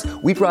help us,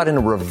 we brought in a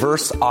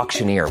reverse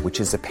auctioneer,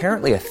 which is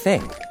apparently a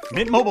thing.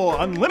 Mint Mobile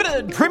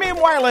Unlimited Premium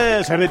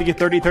Wireless. How to get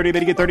 30, 30, bit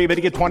to get 30, bit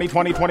to get 20,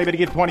 20, 20, bit to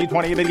get 20,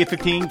 20, bit to get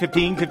 15,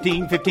 15,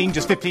 15, 15,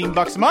 just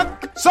 $15 a month?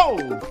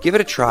 Sold! Give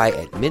it a try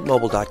at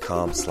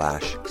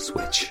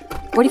mintmobile.com/switch.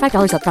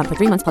 $45 up front for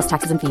 3 months plus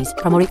taxes and fees.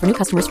 Promo rate for new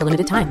customers for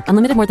limited time.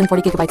 Unlimited more than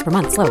 40 gigabytes per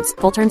month. Slows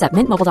full terms at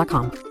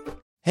mintmobile.com.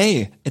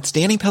 Hey, it's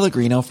Danny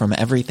Pellegrino from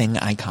Everything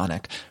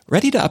Iconic.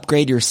 Ready to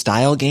upgrade your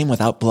style game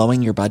without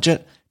blowing your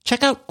budget?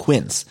 Check out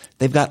Quince.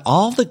 They've got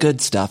all the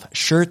good stuff,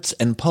 shirts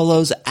and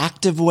polos,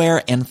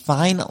 activewear, and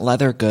fine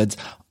leather goods,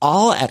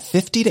 all at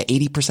 50 to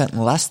 80%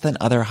 less than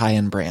other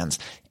high-end brands.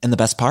 And the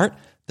best part?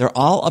 They're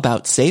all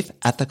about safe,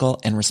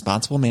 ethical, and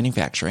responsible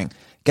manufacturing.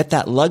 Get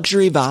that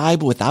luxury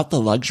vibe without the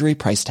luxury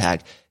price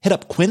tag. Hit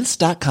up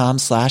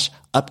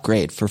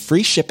quince.com/upgrade for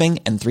free shipping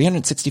and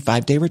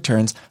 365-day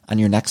returns on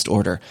your next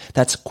order.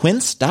 That's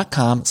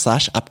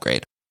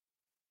quince.com/upgrade.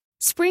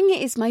 Spring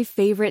is my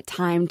favorite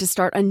time to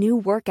start a new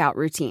workout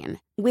routine.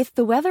 With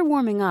the weather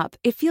warming up,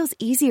 it feels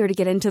easier to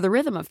get into the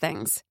rhythm of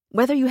things.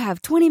 Whether you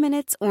have 20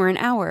 minutes or an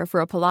hour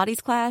for a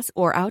Pilates class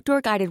or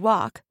outdoor guided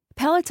walk,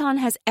 Peloton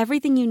has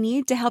everything you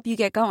need to help you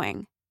get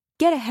going.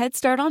 Get a head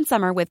start on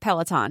summer with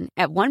Peloton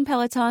at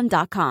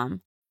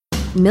onepeloton.com.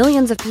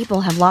 Millions of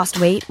people have lost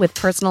weight with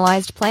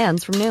personalized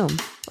plans from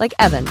Noom. Like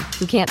Evan,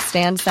 who can't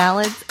stand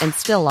salads and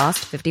still lost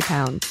 50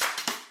 pounds.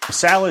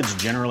 Salads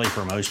generally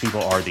for most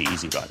people are the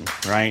easy button,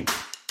 right?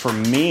 For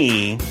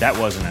me, that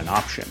wasn't an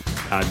option.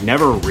 I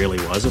never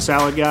really was a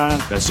salad guy.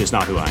 That's just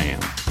not who I am.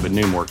 But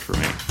Noom worked for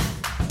me.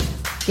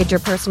 Get your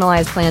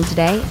personalized plan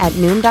today at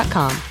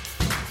Noom.com.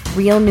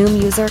 Real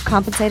Noom user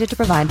compensated to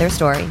provide their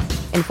story.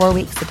 In 4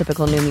 weeks, the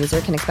typical Noom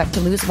user can expect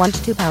to lose 1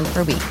 to 2 pounds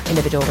per week.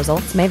 Individual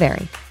results may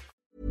vary.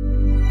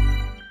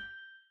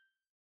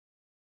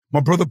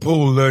 My brother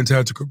Paul learned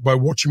how to cook by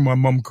watching my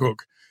mum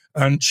cook.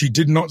 And she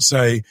did not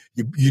say,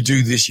 you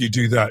do this, you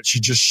do that.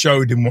 She just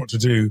showed him what to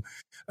do.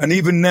 And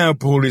even now,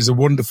 Paul is a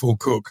wonderful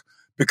cook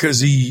because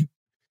he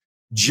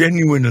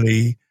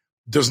genuinely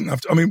doesn't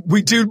have to. I mean,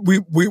 we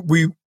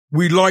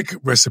like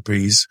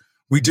recipes.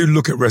 We do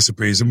look at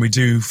recipes and we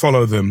do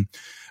follow them.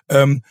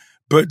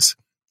 But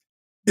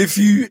if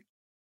you're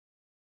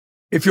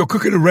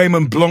cooking a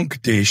Raymond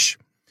Blanc dish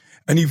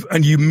and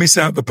you miss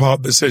out the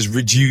part that says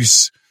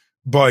reduce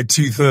by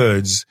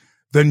 2/3,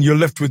 then you're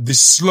left with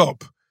this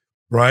slop,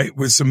 right?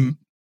 With some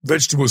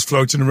vegetables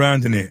floating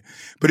around in it.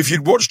 But if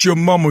you'd watched your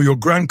mum or your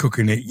gran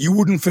cooking it, you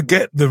wouldn't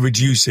forget the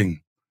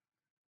reducing,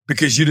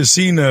 because you'd have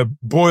seen her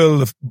boil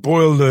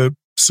the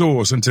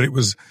sauce until it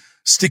was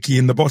sticky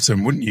in the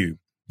bottom, wouldn't you?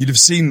 You'd have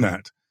seen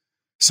that.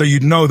 So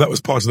you'd know that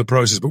was part of the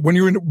process. But when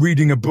you're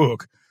reading a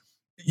book,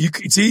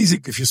 it's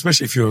easy,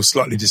 especially if you're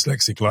slightly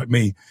dyslexic like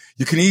me,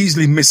 you can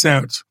easily miss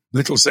out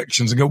little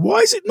sections and go,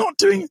 why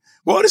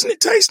doesn't it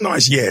taste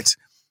nice yet?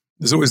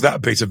 There's always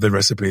that bit of the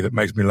recipe that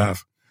makes me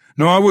laugh.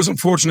 No, I wasn't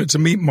fortunate to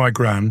meet my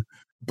gran,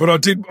 but I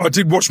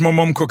did watch my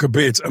mum cook a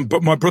bit.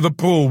 But my brother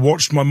Paul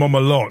watched my mum a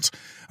lot,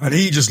 and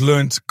he just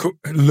learnt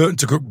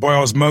to cook by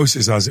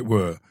osmosis, as it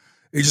were.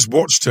 He just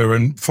watched her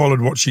and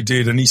followed what she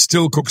did, and he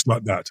still cooks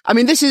like that. I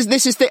mean, this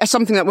is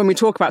something that when we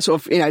talk about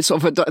sort of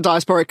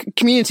diasporic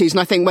communities, and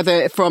I think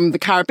whether from the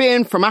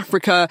Caribbean, from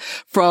Africa,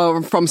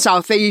 from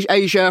South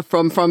Asia,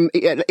 from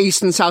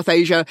East and South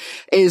Asia,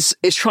 is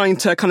trying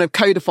to kind of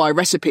codify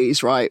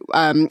recipes, right?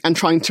 And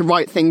trying to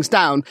write things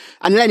down.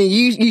 And Lenny,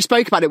 you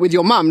spoke about it with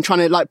your mum, trying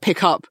to like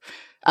pick up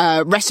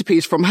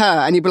recipes from her,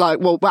 and you'd be like,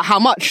 well, but how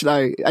much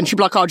though? And she'd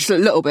be like, oh, just a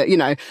little bit,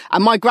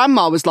 And my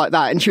grandma was like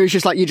that, and she was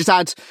just like, you just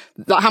add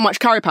like, how much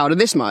curry powder,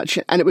 this much,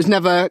 and it was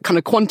never kind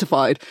of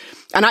quantified.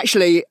 And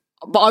actually,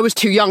 but I was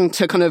too young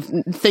to kind of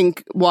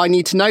think, well, I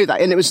need to know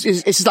that. And it's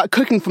just like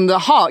cooking from the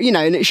heart,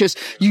 and it's just,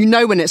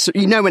 when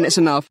it's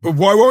enough. But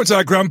why won't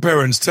our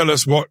grandparents tell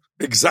us what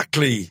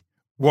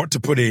to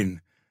put in?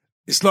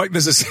 It's like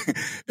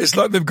it's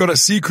like they've got a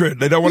secret.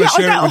 They don't want to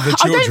share it with the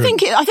children.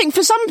 I think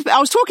for some, I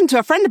was talking to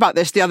a friend about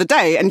this the other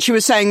day, and she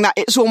was saying that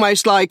it's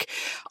almost like,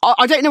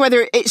 I don't know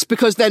whether it's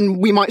because then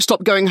we might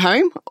stop going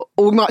home,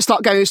 or we might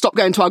stop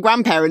going to our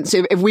grandparents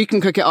if we can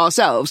cook it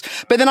ourselves.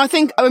 But then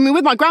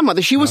with my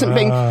grandmother, she wasn't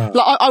being, like,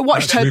 I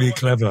watched her. That's really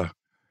clever.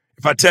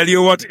 If I tell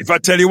you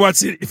exactly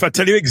what's in it,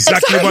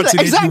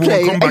 you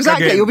won't come back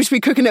again. You'll just be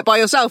cooking it by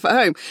yourself at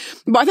home.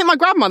 But I think my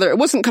grandmother, it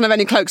wasn't kind of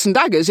any cloaks and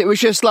daggers. It was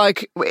just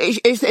like,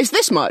 it's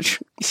this much.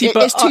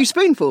 It's 2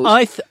 spoonfuls.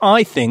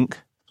 I think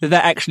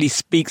that actually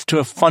speaks to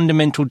a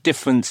fundamental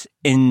difference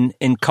in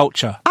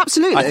culture.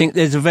 Absolutely. I think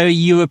there's a very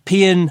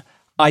European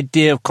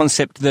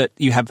concept that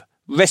you have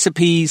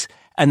recipes,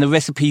 and the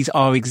recipes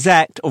are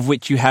exact, of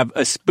which you have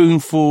a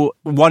spoonful,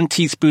 1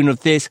 teaspoon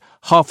of this,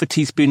 half a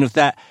teaspoon of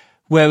that,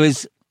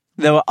 whereas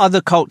there are other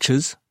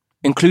cultures,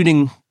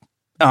 including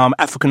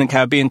African and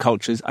Caribbean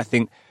cultures, I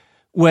think,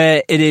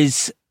 where it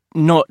is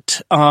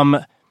not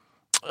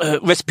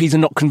recipes are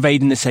not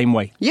conveyed in the same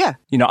way. Yeah,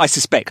 I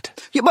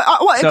suspect. Yeah,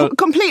 but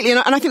completely,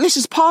 and I think this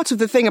is part of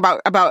the thing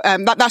about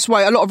that. That's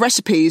why a lot of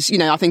recipes,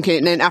 I think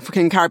in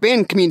African and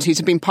Caribbean communities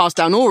have been passed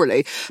down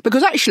orally,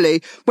 because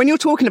actually, when you're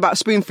talking about a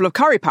spoonful of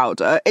curry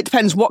powder, it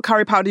depends what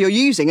curry powder you're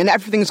using, and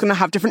everything's going to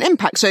have different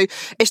impacts. So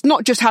it's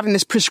not just having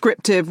this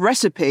prescriptive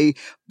recipe,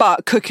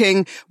 but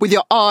cooking with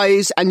your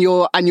eyes and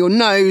your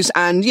nose,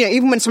 and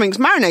even when something's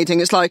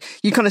marinating, it's like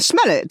you kind of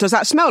smell it. Does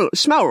that smell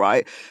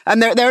right?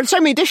 And there are so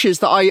many dishes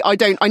that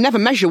I never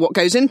measure what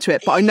goes into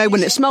it, but I know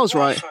when it smells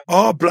right.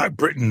 Are Black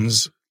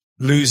Britons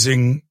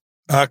losing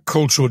our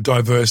cultural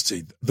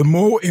diversity? The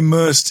more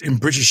immersed in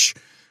British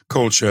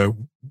culture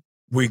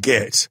we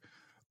get,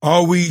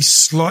 are we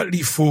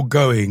slightly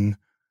foregoing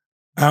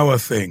our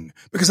thing?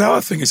 Because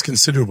our thing is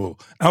considerable.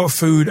 Our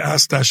food, our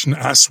station,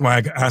 our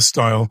swag, our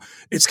style,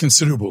 it's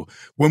considerable.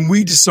 When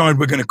we decide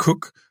we're going to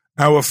cook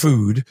our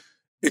food,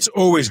 it's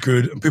always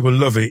good and people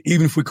love it,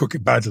 even if we cook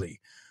it badly.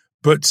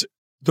 But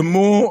the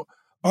more,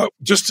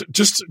 just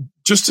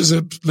as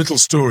a little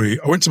story,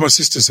 I went to my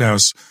sister's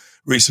house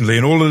recently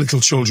and all the little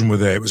children were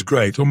there. It was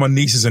great. All my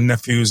nieces and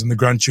nephews and the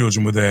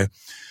grandchildren were there.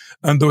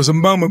 And there was a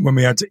moment when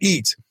we had to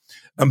eat.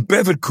 And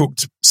Bev had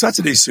cooked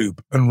Saturday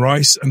soup and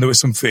rice, and there was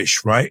some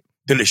fish, right?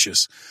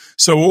 Delicious.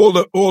 So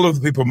all of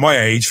the people my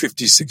age,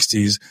 50s,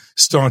 60s,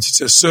 started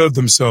to serve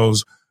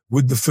themselves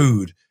with the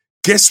food.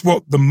 Guess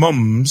what the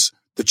mums,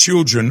 the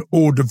children,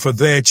 ordered for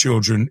their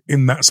children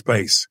in that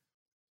space?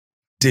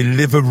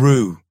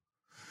 Deliveroo.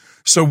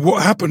 So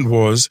what happened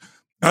was,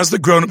 as the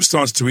grown-ups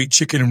started to eat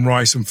chicken and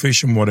rice and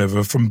fish and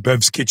whatever from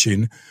Bev's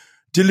kitchen,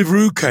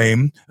 Deliveroo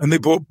came and they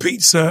bought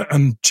pizza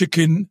and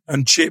chicken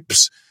and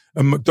chips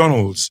and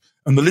McDonald's,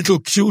 and the little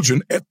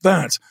children ate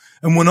that.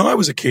 And when I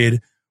was a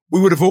kid, we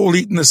would have all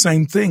eaten the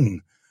same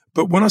thing.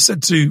 But when I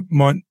said to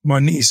my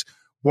niece,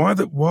 why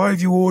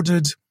have you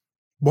ordered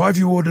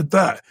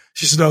that?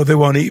 She said, oh, they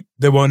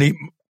won't eat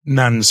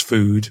Nan's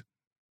food.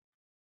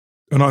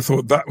 And I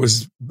thought that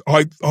was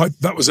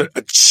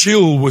a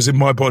chill was in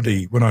my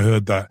body when I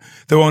heard that.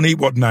 They won't eat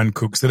what Nan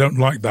cooks. They don't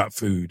like that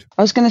food.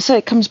 I was going to say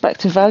it comes back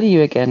to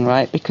value again,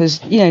 right?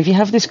 Because, if you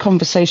have this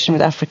conversation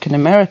with African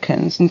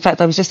Americans, in fact,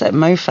 I was just at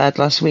MoFad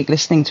last week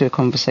listening to a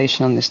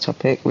conversation on this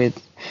topic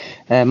with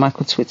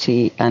Michael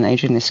Twitty and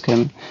Adrian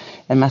Niscombe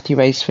and Matthew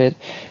Raisford.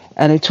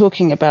 And they're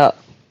talking about,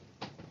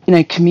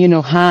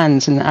 communal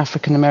hands in the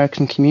African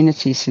American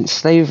community since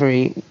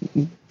slavery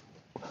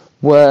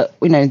were,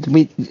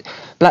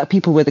 black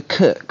people were the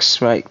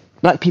cooks, right?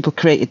 Black people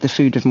created the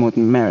food of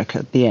modern America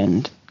at the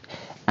end.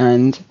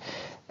 And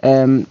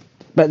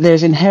but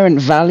there's inherent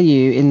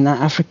value in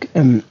that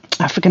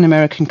African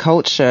American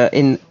culture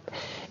in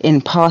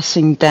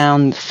passing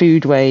down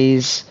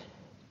foodways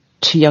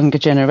to younger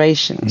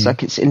generations.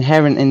 Like, it's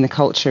inherent in the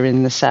culture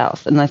in the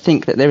South. And I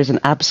think that there is an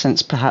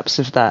absence perhaps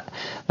of that.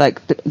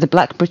 Like, the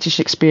Black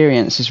British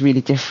experience is really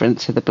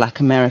different to the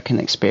Black American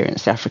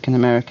experience, the African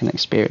American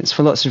experience,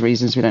 for lots of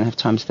reasons we don't have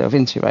time to delve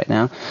into right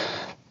now.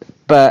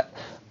 But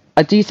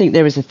I do think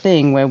there is a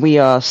thing where we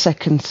are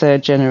second,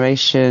 third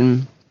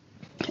generation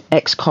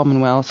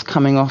ex-Commonwealth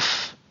coming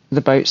off the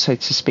boat, so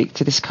to speak,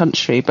 to this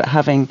country, but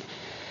having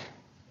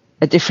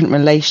a different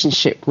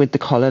relationship with the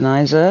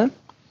colonizer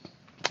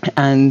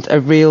and a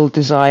real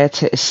desire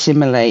to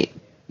assimilate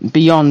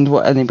beyond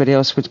what anybody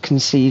else would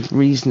conceive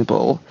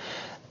reasonable.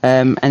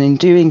 And in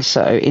doing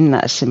so, in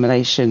that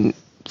assimilation,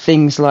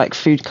 things like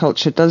food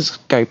culture does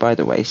go by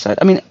the wayside.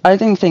 I mean, I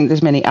don't think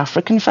there's many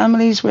African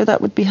families where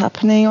that would be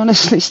happening,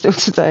 honestly, still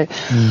today.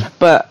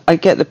 But I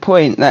get the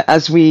point that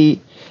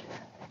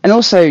and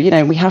also,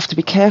 we have to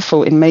be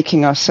careful in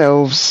making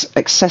ourselves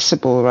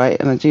accessible, right?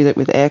 And I do that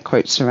with air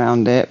quotes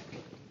around it.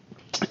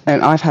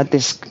 And I've had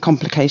this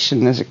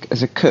complication as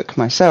a cook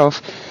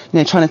myself,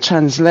 trying to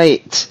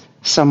translate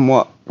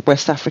somewhat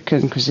West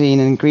African cuisine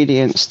and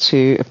ingredients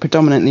to a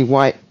predominantly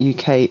white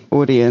UK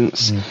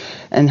audience,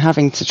 and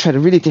having to tread a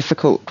really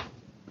difficult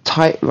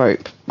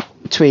tightrope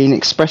between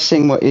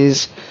expressing what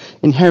is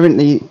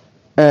inherently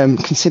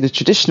considered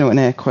traditional in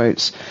air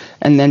quotes,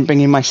 and then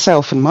bringing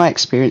myself and my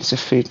experience of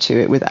food to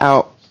it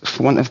without,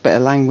 for want of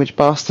better language,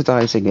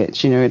 bastardizing it.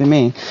 Do you know what I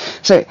mean?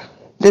 So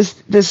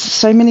there's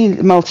so many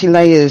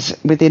multi-layers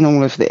within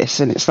all of this,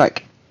 and it's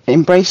like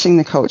embracing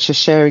the culture,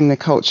 sharing the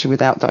culture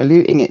without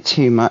diluting it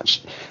too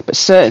much. But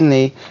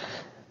certainly,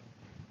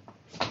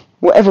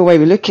 whatever way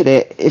we look at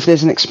it, if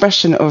there's an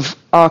expression of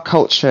our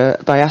culture,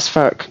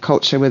 diasporic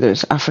culture, whether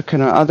it's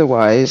African or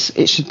otherwise,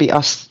 it should be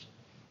us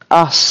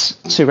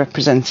to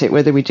represent it,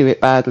 whether we do it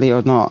badly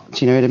or not.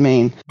 Do you know what I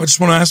mean?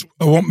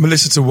 I want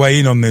Melissa to weigh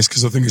in on this,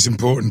 because I think it's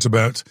important,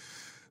 about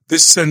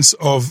this sense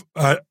of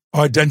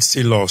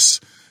identity loss.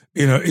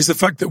 Is the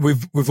fact that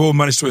we've all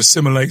managed to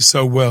assimilate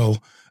so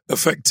well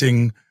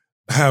affecting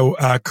how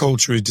our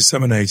culture is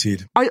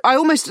disseminated? I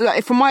almost,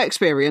 from my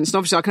experience, and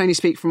obviously I can only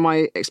speak from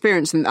my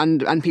experience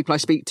and people I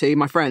speak to,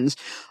 my friends,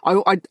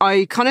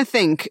 I kind of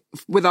think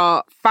with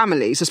our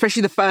families,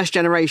 especially the first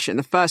generation,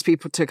 the first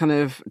people to kind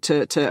of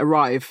to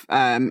arrive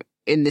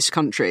in this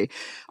country,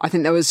 I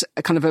think there was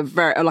a kind of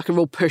a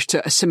real push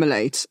to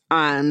assimilate.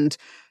 And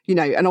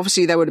and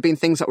obviously there would have been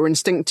things that were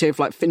instinctive,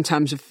 like in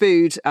terms of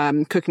food,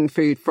 cooking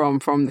food from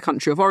the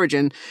country of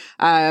origin.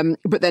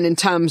 But then in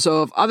terms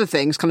of other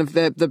things, kind of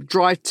the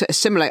drive to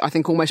assimilate, I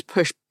think almost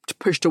pushed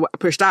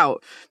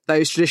out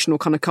those traditional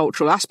kind of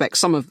cultural aspects,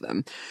 some of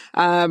them.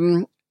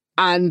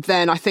 And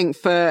then I think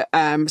for,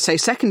 say,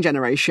 second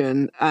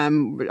generation,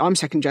 I'm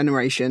second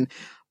generation,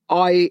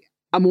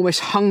 I'm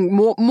almost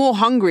more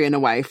hungry in a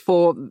way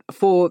for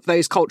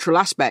those cultural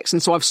aspects.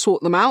 And so I've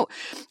sought them out.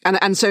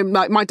 And so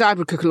like my dad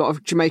would cook a lot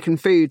of Jamaican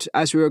food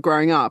as we were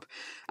growing up.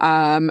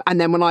 And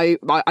then when I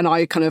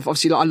kind of,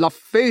 obviously, I love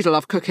food, I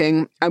love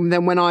cooking. And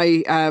then when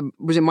I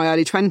was in my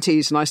early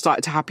 20s and I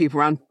started to have people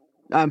around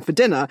for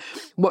dinner,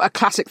 a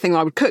classic thing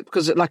I would cook,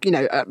 because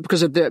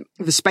because of the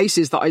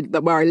spaces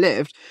that where I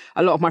lived,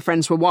 a lot of my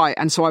friends were white,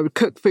 and so I would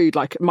cook food.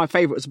 Like, my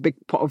favorite was a big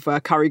pot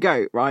of curry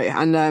goat, right?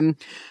 And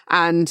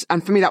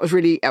for me that was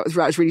really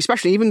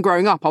special. Even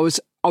growing up, I was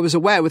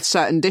aware with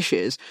certain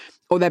dishes,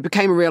 or there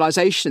became a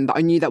realization that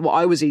I knew that what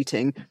I was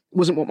eating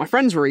wasn't what my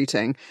friends were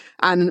eating,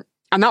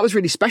 and that was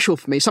really special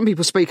for me. Some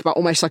people speak about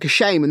almost like a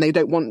shame, and they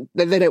don't want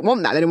that. They don't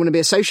want to be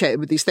associated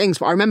with these things.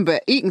 But I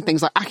remember eating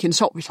things like ackee and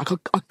saltfish. Like,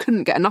 I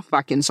couldn't get enough of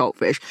ackee and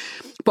saltfish.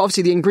 But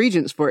obviously the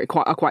ingredients for it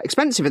are quite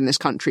expensive in this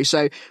country.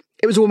 So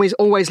it was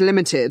always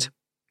limited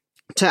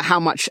to how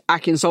much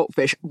ackee and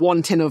saltfish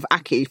 1 tin of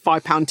ackee,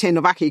 £5 tin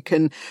of ackee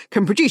can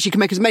produce. You can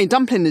make as many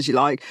dumplings as you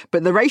like,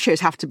 but the ratios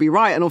have to be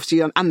right, and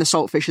obviously and the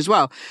saltfish as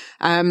well.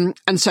 And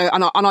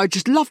I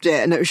just loved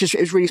it, and it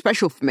was really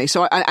special for me.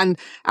 So and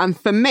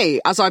for me,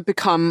 as I've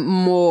become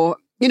more,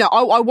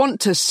 I want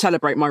to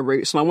celebrate my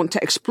roots, and I want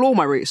to explore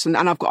my roots, and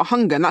I've got a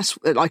hunger, and that's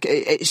like,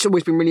 it's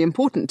always been really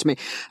important to me.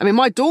 I mean,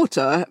 my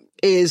daughter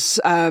is,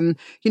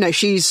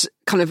 she's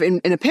kind of in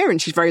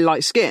appearance, she's very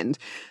light skinned,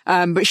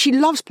 but she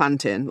loves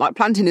plantain. Like,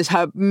 plantain is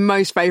her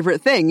most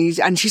favourite thing.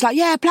 And she's like,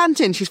 yeah,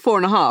 plantain. She's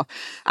 4.5.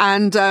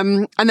 And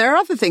there are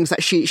other things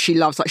that she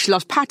loves, like she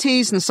loves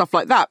patties and stuff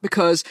like that,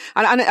 because,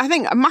 and I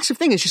think a massive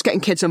thing is just getting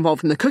kids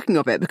involved in the cooking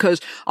of it,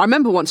 because I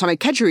remember once I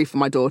made kedgeree for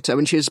my daughter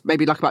when she was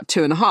maybe like about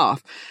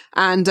 2.5.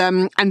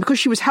 And because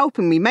she was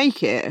helping me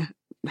make it,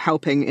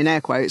 helping in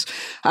air quotes,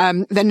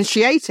 then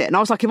she ate it. And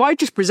I was like, if I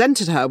just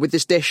presented her with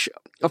this dish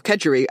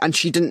kedgeree and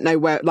she didn't know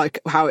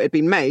how it had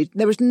been made,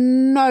 there was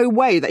no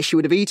way that she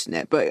would have eaten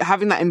it. But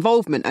having that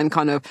involvement and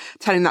kind of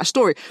telling that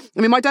story.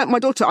 I mean, my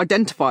daughter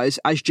identifies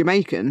as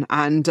Jamaican,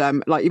 and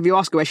if you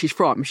ask her where she's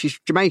from, she's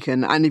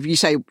Jamaican. And if you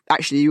say,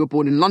 actually, you were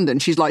born in London,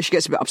 she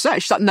gets a bit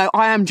upset. She's like, no,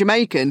 I am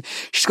Jamaican.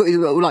 She's got these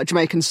little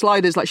Jamaican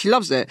sliders, she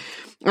loves it.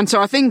 And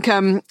so I think,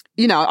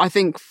 I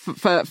think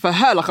for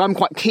her, I'm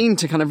quite keen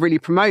to kind of really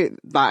promote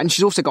that. And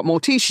she's also got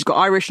Maltese, she's got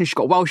Irish, and she's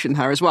got Welsh in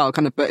her as well,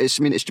 but it's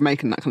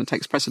Jamaican that kind of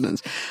takes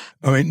precedence.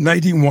 I mean,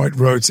 Nadine White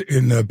wrote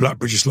in Black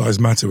British Lives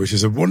Matter, which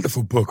is a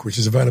wonderful book, which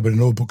is available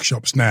in all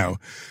bookshops now,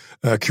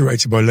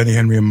 curated by Lenny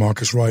Henry and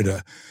Marcus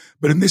Ryder.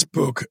 But in this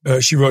book,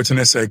 she wrote an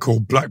essay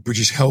called Black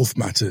British Health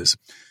Matters.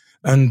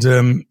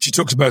 And she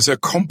talks about her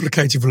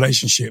complicated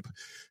relationship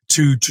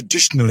to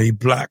traditionally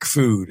black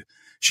food.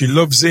 She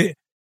loves it,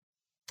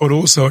 but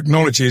also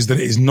acknowledges that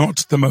it is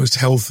not the most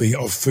healthy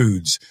of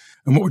foods.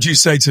 And what would you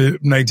say to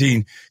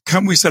Nadine?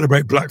 Can we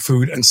celebrate black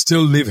food and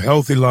still live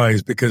healthy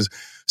lives? Because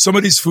some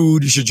of this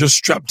food you should just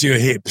strap to your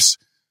hips,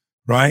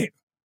 right?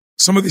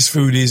 Some of this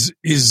food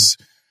is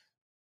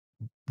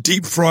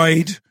deep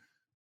fried,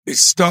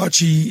 it's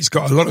starchy, it's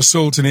got a lot of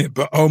salt in it,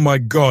 but oh my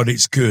God,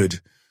 it's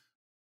good.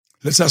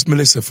 Let's ask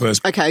Melissa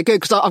first. Okay,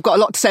 good, because I've got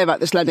a lot to say about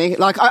this, Lenny.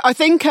 I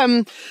think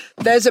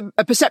there's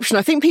a perception.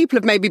 I think people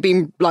have maybe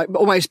been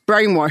almost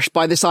brainwashed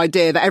by this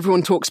idea that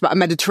everyone talks about a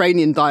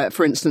Mediterranean diet,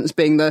 for instance,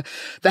 being the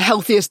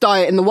healthiest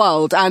diet in the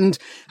world, and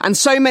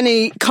so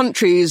many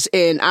countries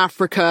in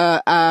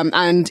Africa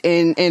and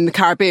in the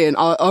Caribbean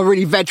are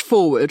really veg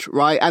forward,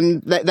 right?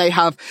 And they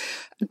have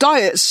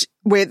diets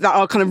that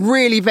are kind of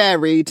really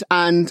varied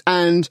and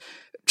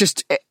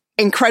just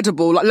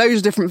incredible, loads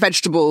of different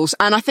vegetables.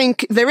 And I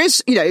think there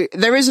is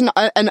an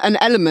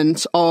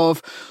element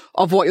of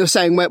what you're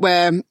saying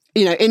where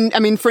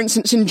for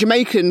instance, in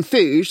Jamaican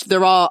food,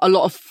 there are a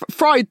lot of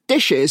fried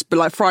dishes, but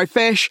like fried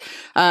fish,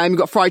 you've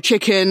got fried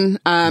chicken,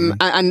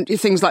 and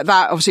things like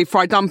that, obviously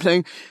fried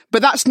dumpling.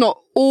 But that's not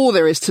all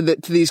there is to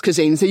these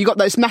cuisines. So you've got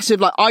this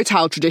massive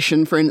Ital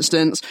tradition, for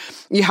instance.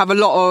 You have a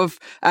lot of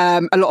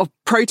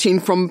protein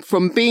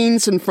from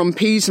beans and from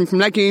peas and from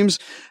legumes,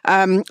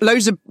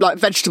 loads of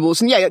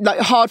vegetables, and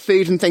hard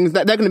food and things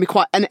that they're going to be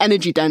quite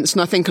energy dense.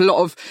 And I think a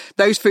lot of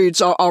those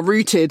foods are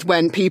rooted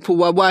when people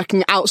were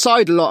working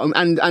outside a lot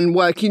and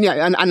working,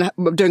 and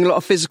doing a lot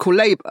of physical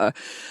labour.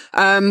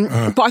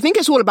 But I think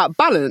it's all about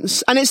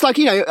balance. And it's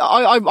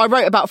I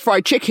wrote about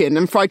fried chicken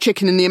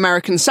in the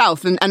American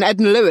South, and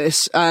Edna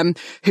Lewis,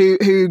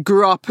 who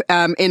grew up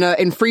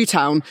in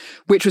Freetown,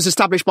 which was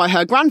established by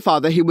her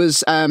grandfather, who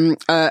was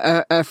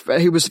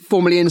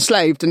formerly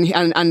enslaved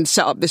and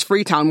set up this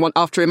Freetown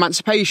after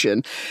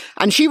emancipation.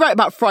 And she wrote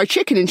about fried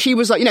chicken, and she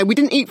was like, we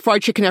didn't eat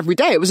fried chicken every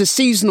day. It was a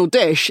seasonal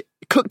dish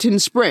cooked in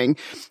spring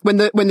when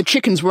the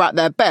chickens were at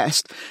their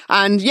best.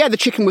 And the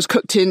chicken was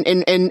cooked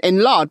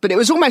in lard, but it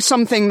was almost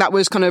something that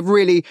was kind of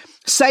really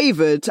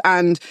savoured.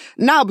 And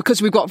now,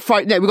 because we've got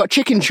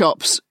chicken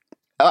chops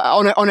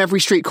on every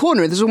street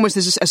corner, there's almost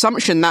this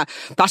assumption that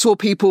that's all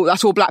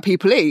black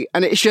people eat.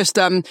 And it's just,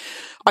 I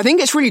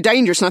think it's really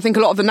dangerous. And I think a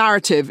lot of the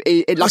narrative,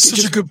 that's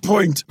such a good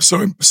point.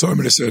 Sorry,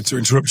 Melissa, to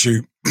interrupt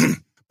you.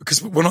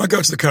 Because when I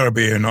go to the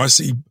Caribbean, I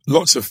see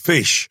lots of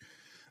fish.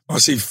 I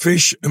see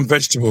fish and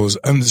vegetables,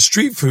 and the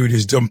street food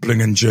is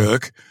dumpling and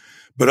jerk.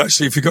 But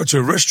actually, if you go to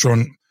a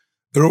restaurant,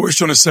 they're always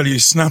trying to sell you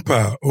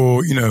snapper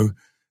or,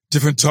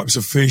 different types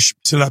of fish,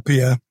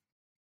 tilapia,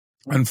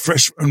 and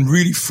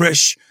really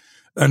fresh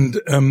and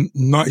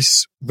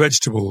nice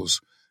vegetables.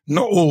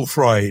 Not all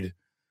fried,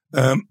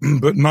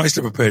 but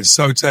nicely prepared,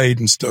 sautéed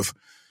and stuff.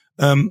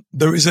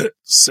 There is a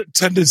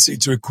tendency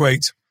to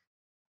equate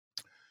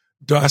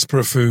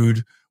diaspora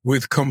food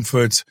with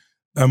comfort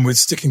and with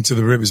sticking to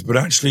the ribs, but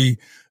actually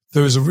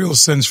there is a real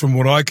sense, from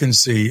what I can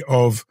see,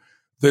 of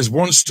there's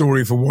one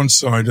story for one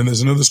side and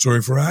there's another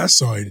story for our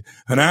side.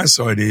 And our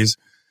side is,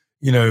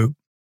 the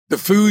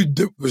food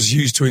that was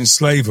used to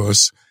enslave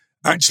us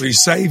actually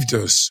saved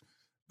us.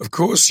 Of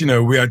course,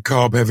 we had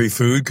carb-heavy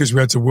food because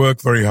we had to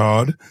work very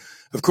hard.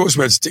 Of course,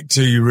 we had to stick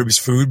to your ribs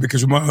food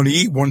because we might only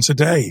eat once a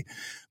day.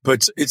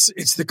 But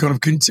it's the kind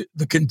of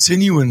the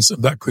continuance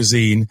of that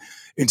cuisine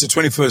into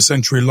 21st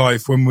century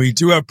life, when we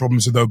do have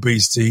problems with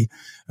obesity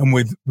and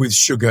with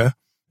sugar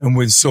and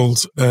with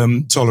salt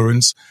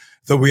tolerance,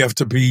 that we have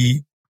to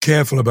be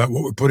careful about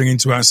what we're putting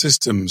into our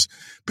systems,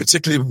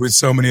 particularly with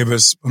so many of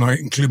us, and I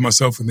include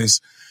myself in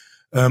this,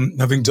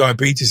 having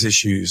diabetes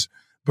issues.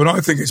 But I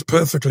think it's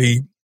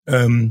perfectly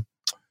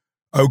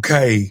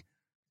okay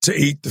to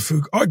eat the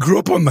food. I grew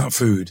up on that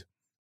food.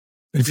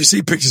 And if you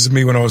see pictures of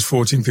me when I was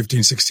 14,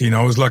 15, 16,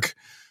 I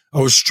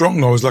was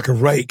strong. I was like a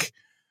rake.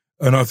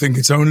 And I think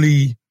it's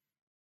only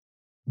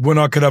when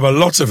I could have a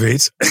lot of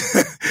it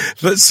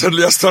that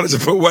suddenly I started to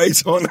put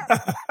weight on.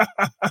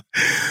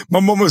 My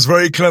mum was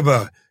very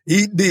clever.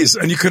 Eat this.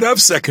 And you could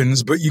have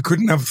seconds, but you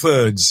couldn't have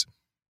thirds.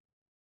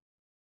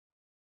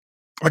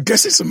 I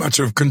guess it's a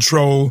matter of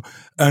control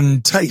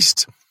and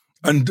taste.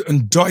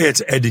 and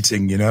diet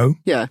editing, you know?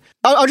 Yeah.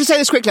 I'll just say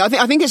this quickly.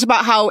 I think it's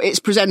about how it's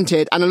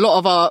presented, and a lot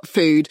of our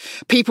food,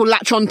 people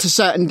latch on to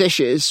certain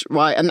dishes,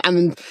 right?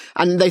 And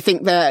they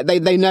think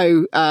they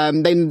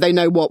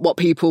know what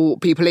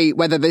people eat,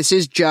 whether this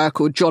is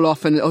jerk or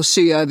jollof or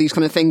suya, these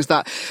kind of things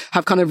that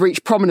have kind of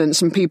reached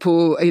prominence, and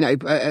people,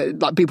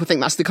 like people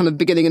think that's the kind of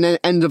beginning and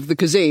end of the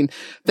cuisine.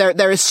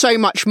 There is so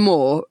much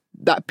more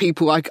that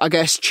people, I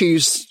guess,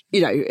 choose,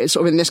 sort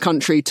of in this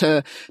country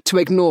to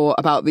ignore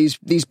about these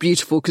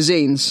beautiful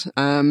cuisines.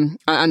 And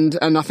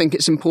I think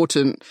it's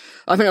important.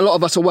 I think a lot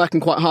of us are working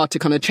quite hard to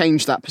kind of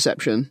change that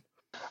perception.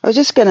 I was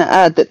just going to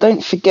add that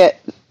don't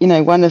forget,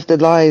 one of the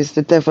lies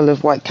the devil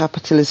of white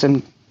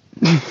capitalism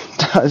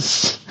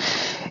does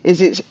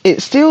is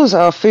it steals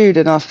our food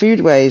and our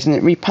foodways, and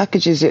it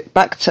repackages it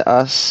back to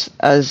us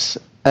as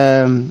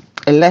a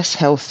less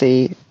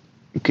healthy,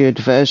 good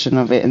version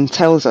of it, and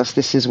tells us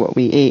this is what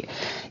we eat.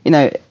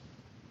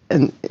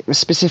 And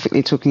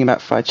specifically talking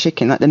about fried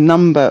chicken, like the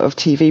number of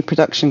TV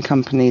production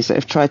companies that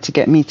have tried to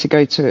get me to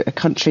go to a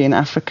country in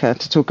Africa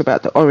to talk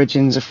about the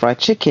origins of fried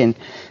chicken.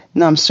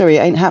 No, I'm sorry,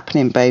 it ain't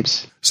happening,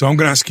 babes. So I'm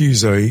going to ask you,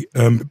 Zoe,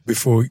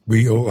 before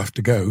we all have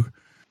to go,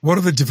 what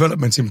are the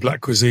developments in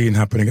black cuisine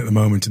happening at the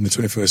moment in the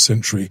 21st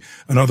century?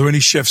 And are there any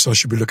chefs I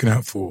should be looking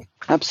out for?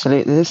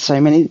 Absolutely, there's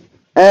so many.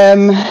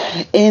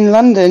 In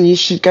London, you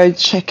should go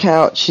check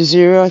out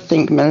Chizuru. I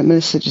think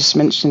Melissa just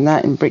mentioned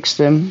that, in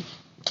Brixton.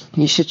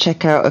 You should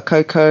check out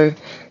Akoko.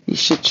 You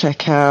should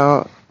check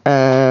out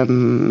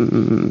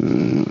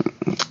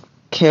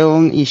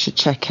Kiln. You should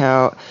check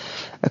out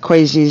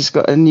Akwesi's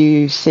got a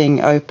new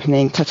thing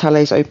opening.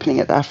 Tatale's opening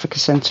at the Africa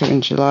Centre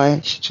in July.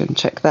 You should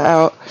check that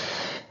out.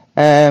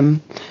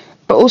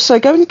 But also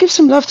go and give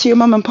some love to your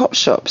mum and pop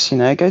shops.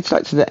 Go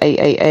to the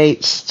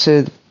 888s,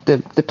 to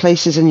the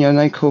places in your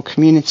local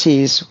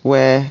communities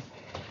where,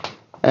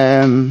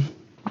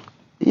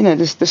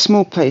 there's the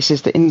small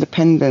places, the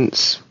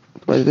independents,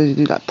 where they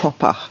do that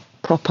proper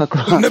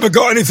grant. I've never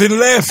got anything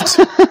left.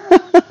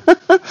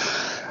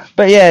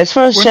 But yeah, as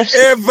far as chefs...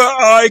 Whenever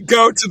I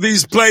go to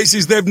these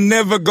places, they've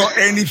never got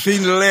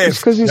anything left.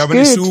 It's 'cause it's you have good.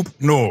 Any soup?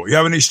 No. You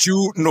have any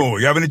stew? No.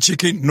 You have any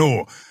chicken?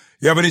 No.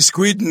 You have any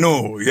squid?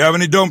 No. You have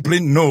any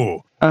dumpling?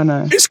 No. I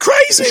know. It's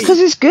crazy. It's because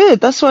it's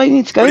good. That's why you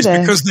need to go there.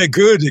 It's because they're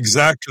good,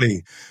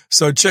 exactly.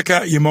 So check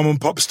out your mom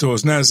and pop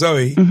stores. Now,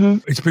 Zoe,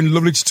 It's been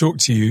lovely to talk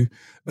to you.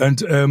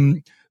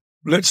 And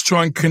let's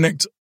try and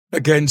connect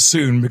again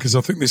soon, because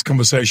I think this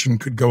conversation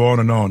could go on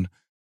and on.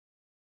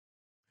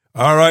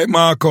 All right,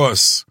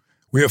 Marcos,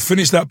 we have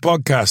finished that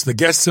podcast. The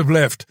guests have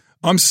left.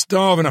 I'm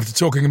starving after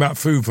talking about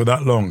food for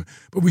that long,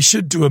 but we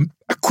should do a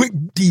quick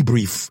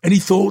debrief. Any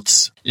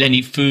thoughts?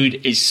 Lenny, food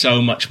is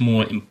so much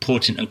more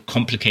important and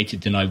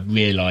complicated than I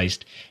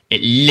realised.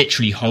 It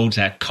literally holds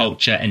our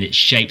culture and it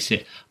shapes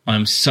it.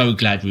 I'm so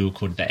glad we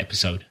recorded that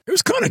episode. It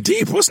was kind of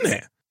deep, wasn't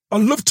it? I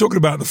love talking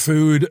about the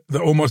food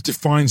that almost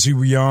defines who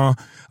we are.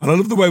 And I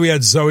love the way we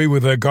had Zoe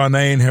with her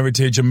Ghanaian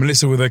heritage and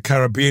Melissa with her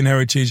Caribbean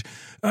heritage.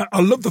 I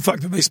love the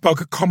fact that they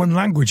spoke a common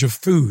language of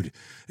food.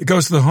 It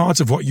goes to the heart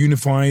of what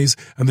unifies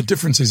and the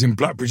differences in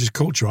black British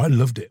culture. I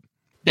loved it.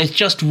 There's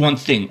just one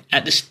thing.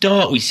 At the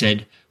start we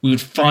said we would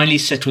finally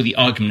settle the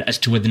argument as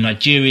to whether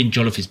Nigerian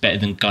jollof is better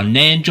than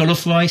Ghanaian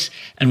jollof rice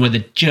and whether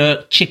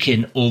jerk,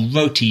 chicken or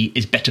roti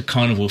is better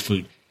carnival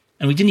food.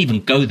 And we didn't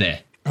even go there.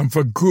 And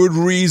for good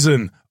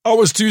reason. I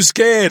was too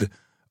scared.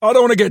 I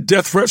don't want to get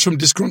death threats from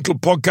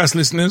disgruntled podcast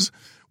listeners.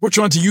 We're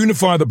trying to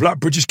unify the black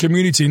British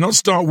community, not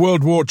start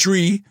World War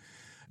III.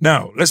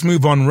 Now, let's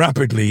move on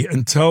rapidly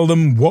and tell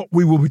them what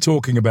we will be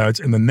talking about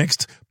in the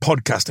next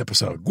podcast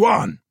episode. Go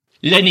on.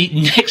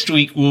 Lenny, next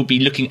week we'll be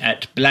looking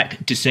at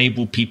Black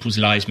Disabled People's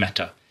Lives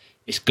Matter.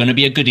 It's going to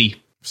be a goodie.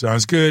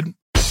 Sounds good.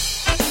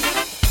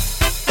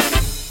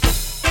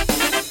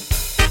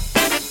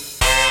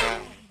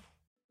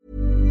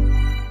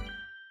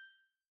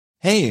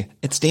 Hey,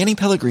 it's Danny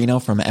Pellegrino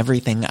from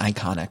Everything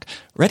Iconic.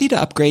 Ready to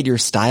upgrade your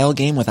style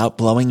game without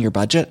blowing your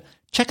budget?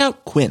 Check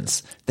out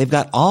Quince. They've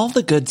got all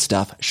the good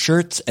stuff,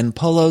 shirts and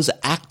polos,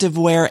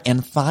 activewear,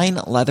 and fine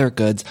leather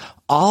goods,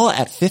 all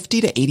at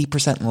 50 to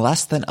 80%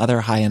 less than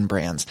other high-end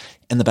brands.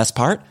 And the best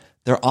part?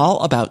 They're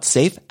all about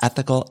safe,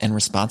 ethical, and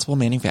responsible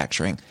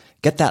manufacturing.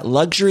 Get that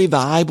luxury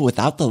vibe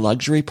without the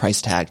luxury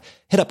price tag.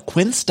 Hit up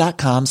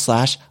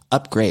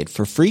quince.com/upgrade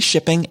for free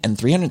shipping and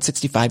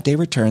 365-day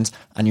returns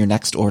on your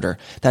next order.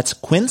 That's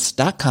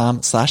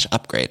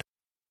quince.com/upgrade.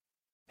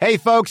 Hey,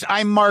 folks,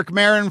 I'm Mark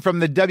Maron from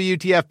the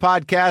WTF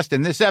Podcast,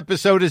 and this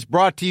episode is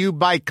brought to you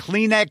by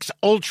Kleenex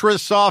Ultra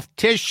Soft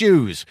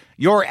Tissues,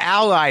 your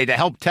ally to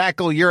help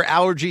tackle your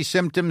allergy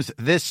symptoms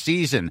this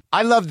season.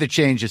 I love the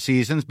change of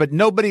seasons, but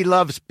nobody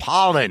loves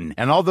pollen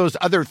and all those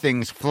other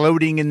things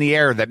floating in the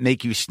air that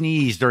make you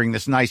sneeze during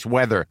this nice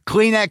weather.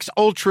 Kleenex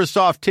Ultra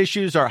Soft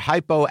Tissues are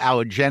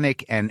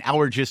hypoallergenic and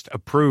allergist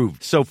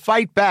approved, so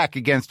fight back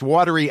against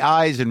watery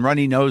eyes and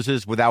runny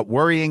noses without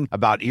worrying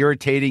about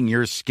irritating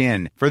your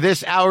skin. For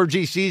this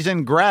allergy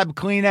season, grab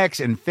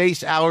Kleenex and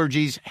face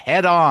allergies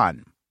head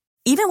on.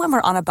 Even when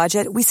we're on a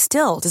budget, we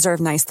still deserve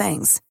nice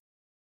things.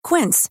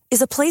 Quince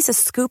is a place to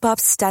scoop up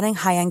stunning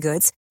high-end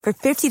goods for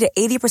 50 to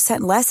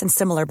 80% less than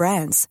similar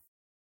brands.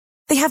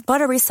 They have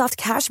buttery soft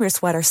cashmere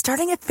sweaters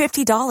starting at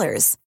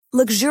 $50,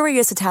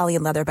 luxurious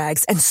Italian leather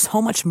bags, and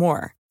so much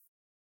more.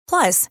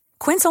 Plus,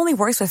 Quince only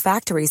works with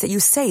factories that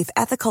use safe,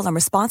 ethical, and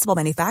responsible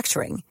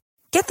manufacturing.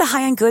 Get the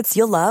high-end goods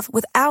you'll love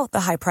without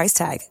the high price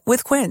tag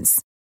with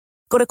Quince.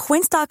 Go to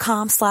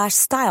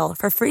quince.com/style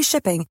for free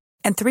shipping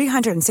and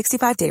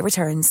 365-day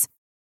returns.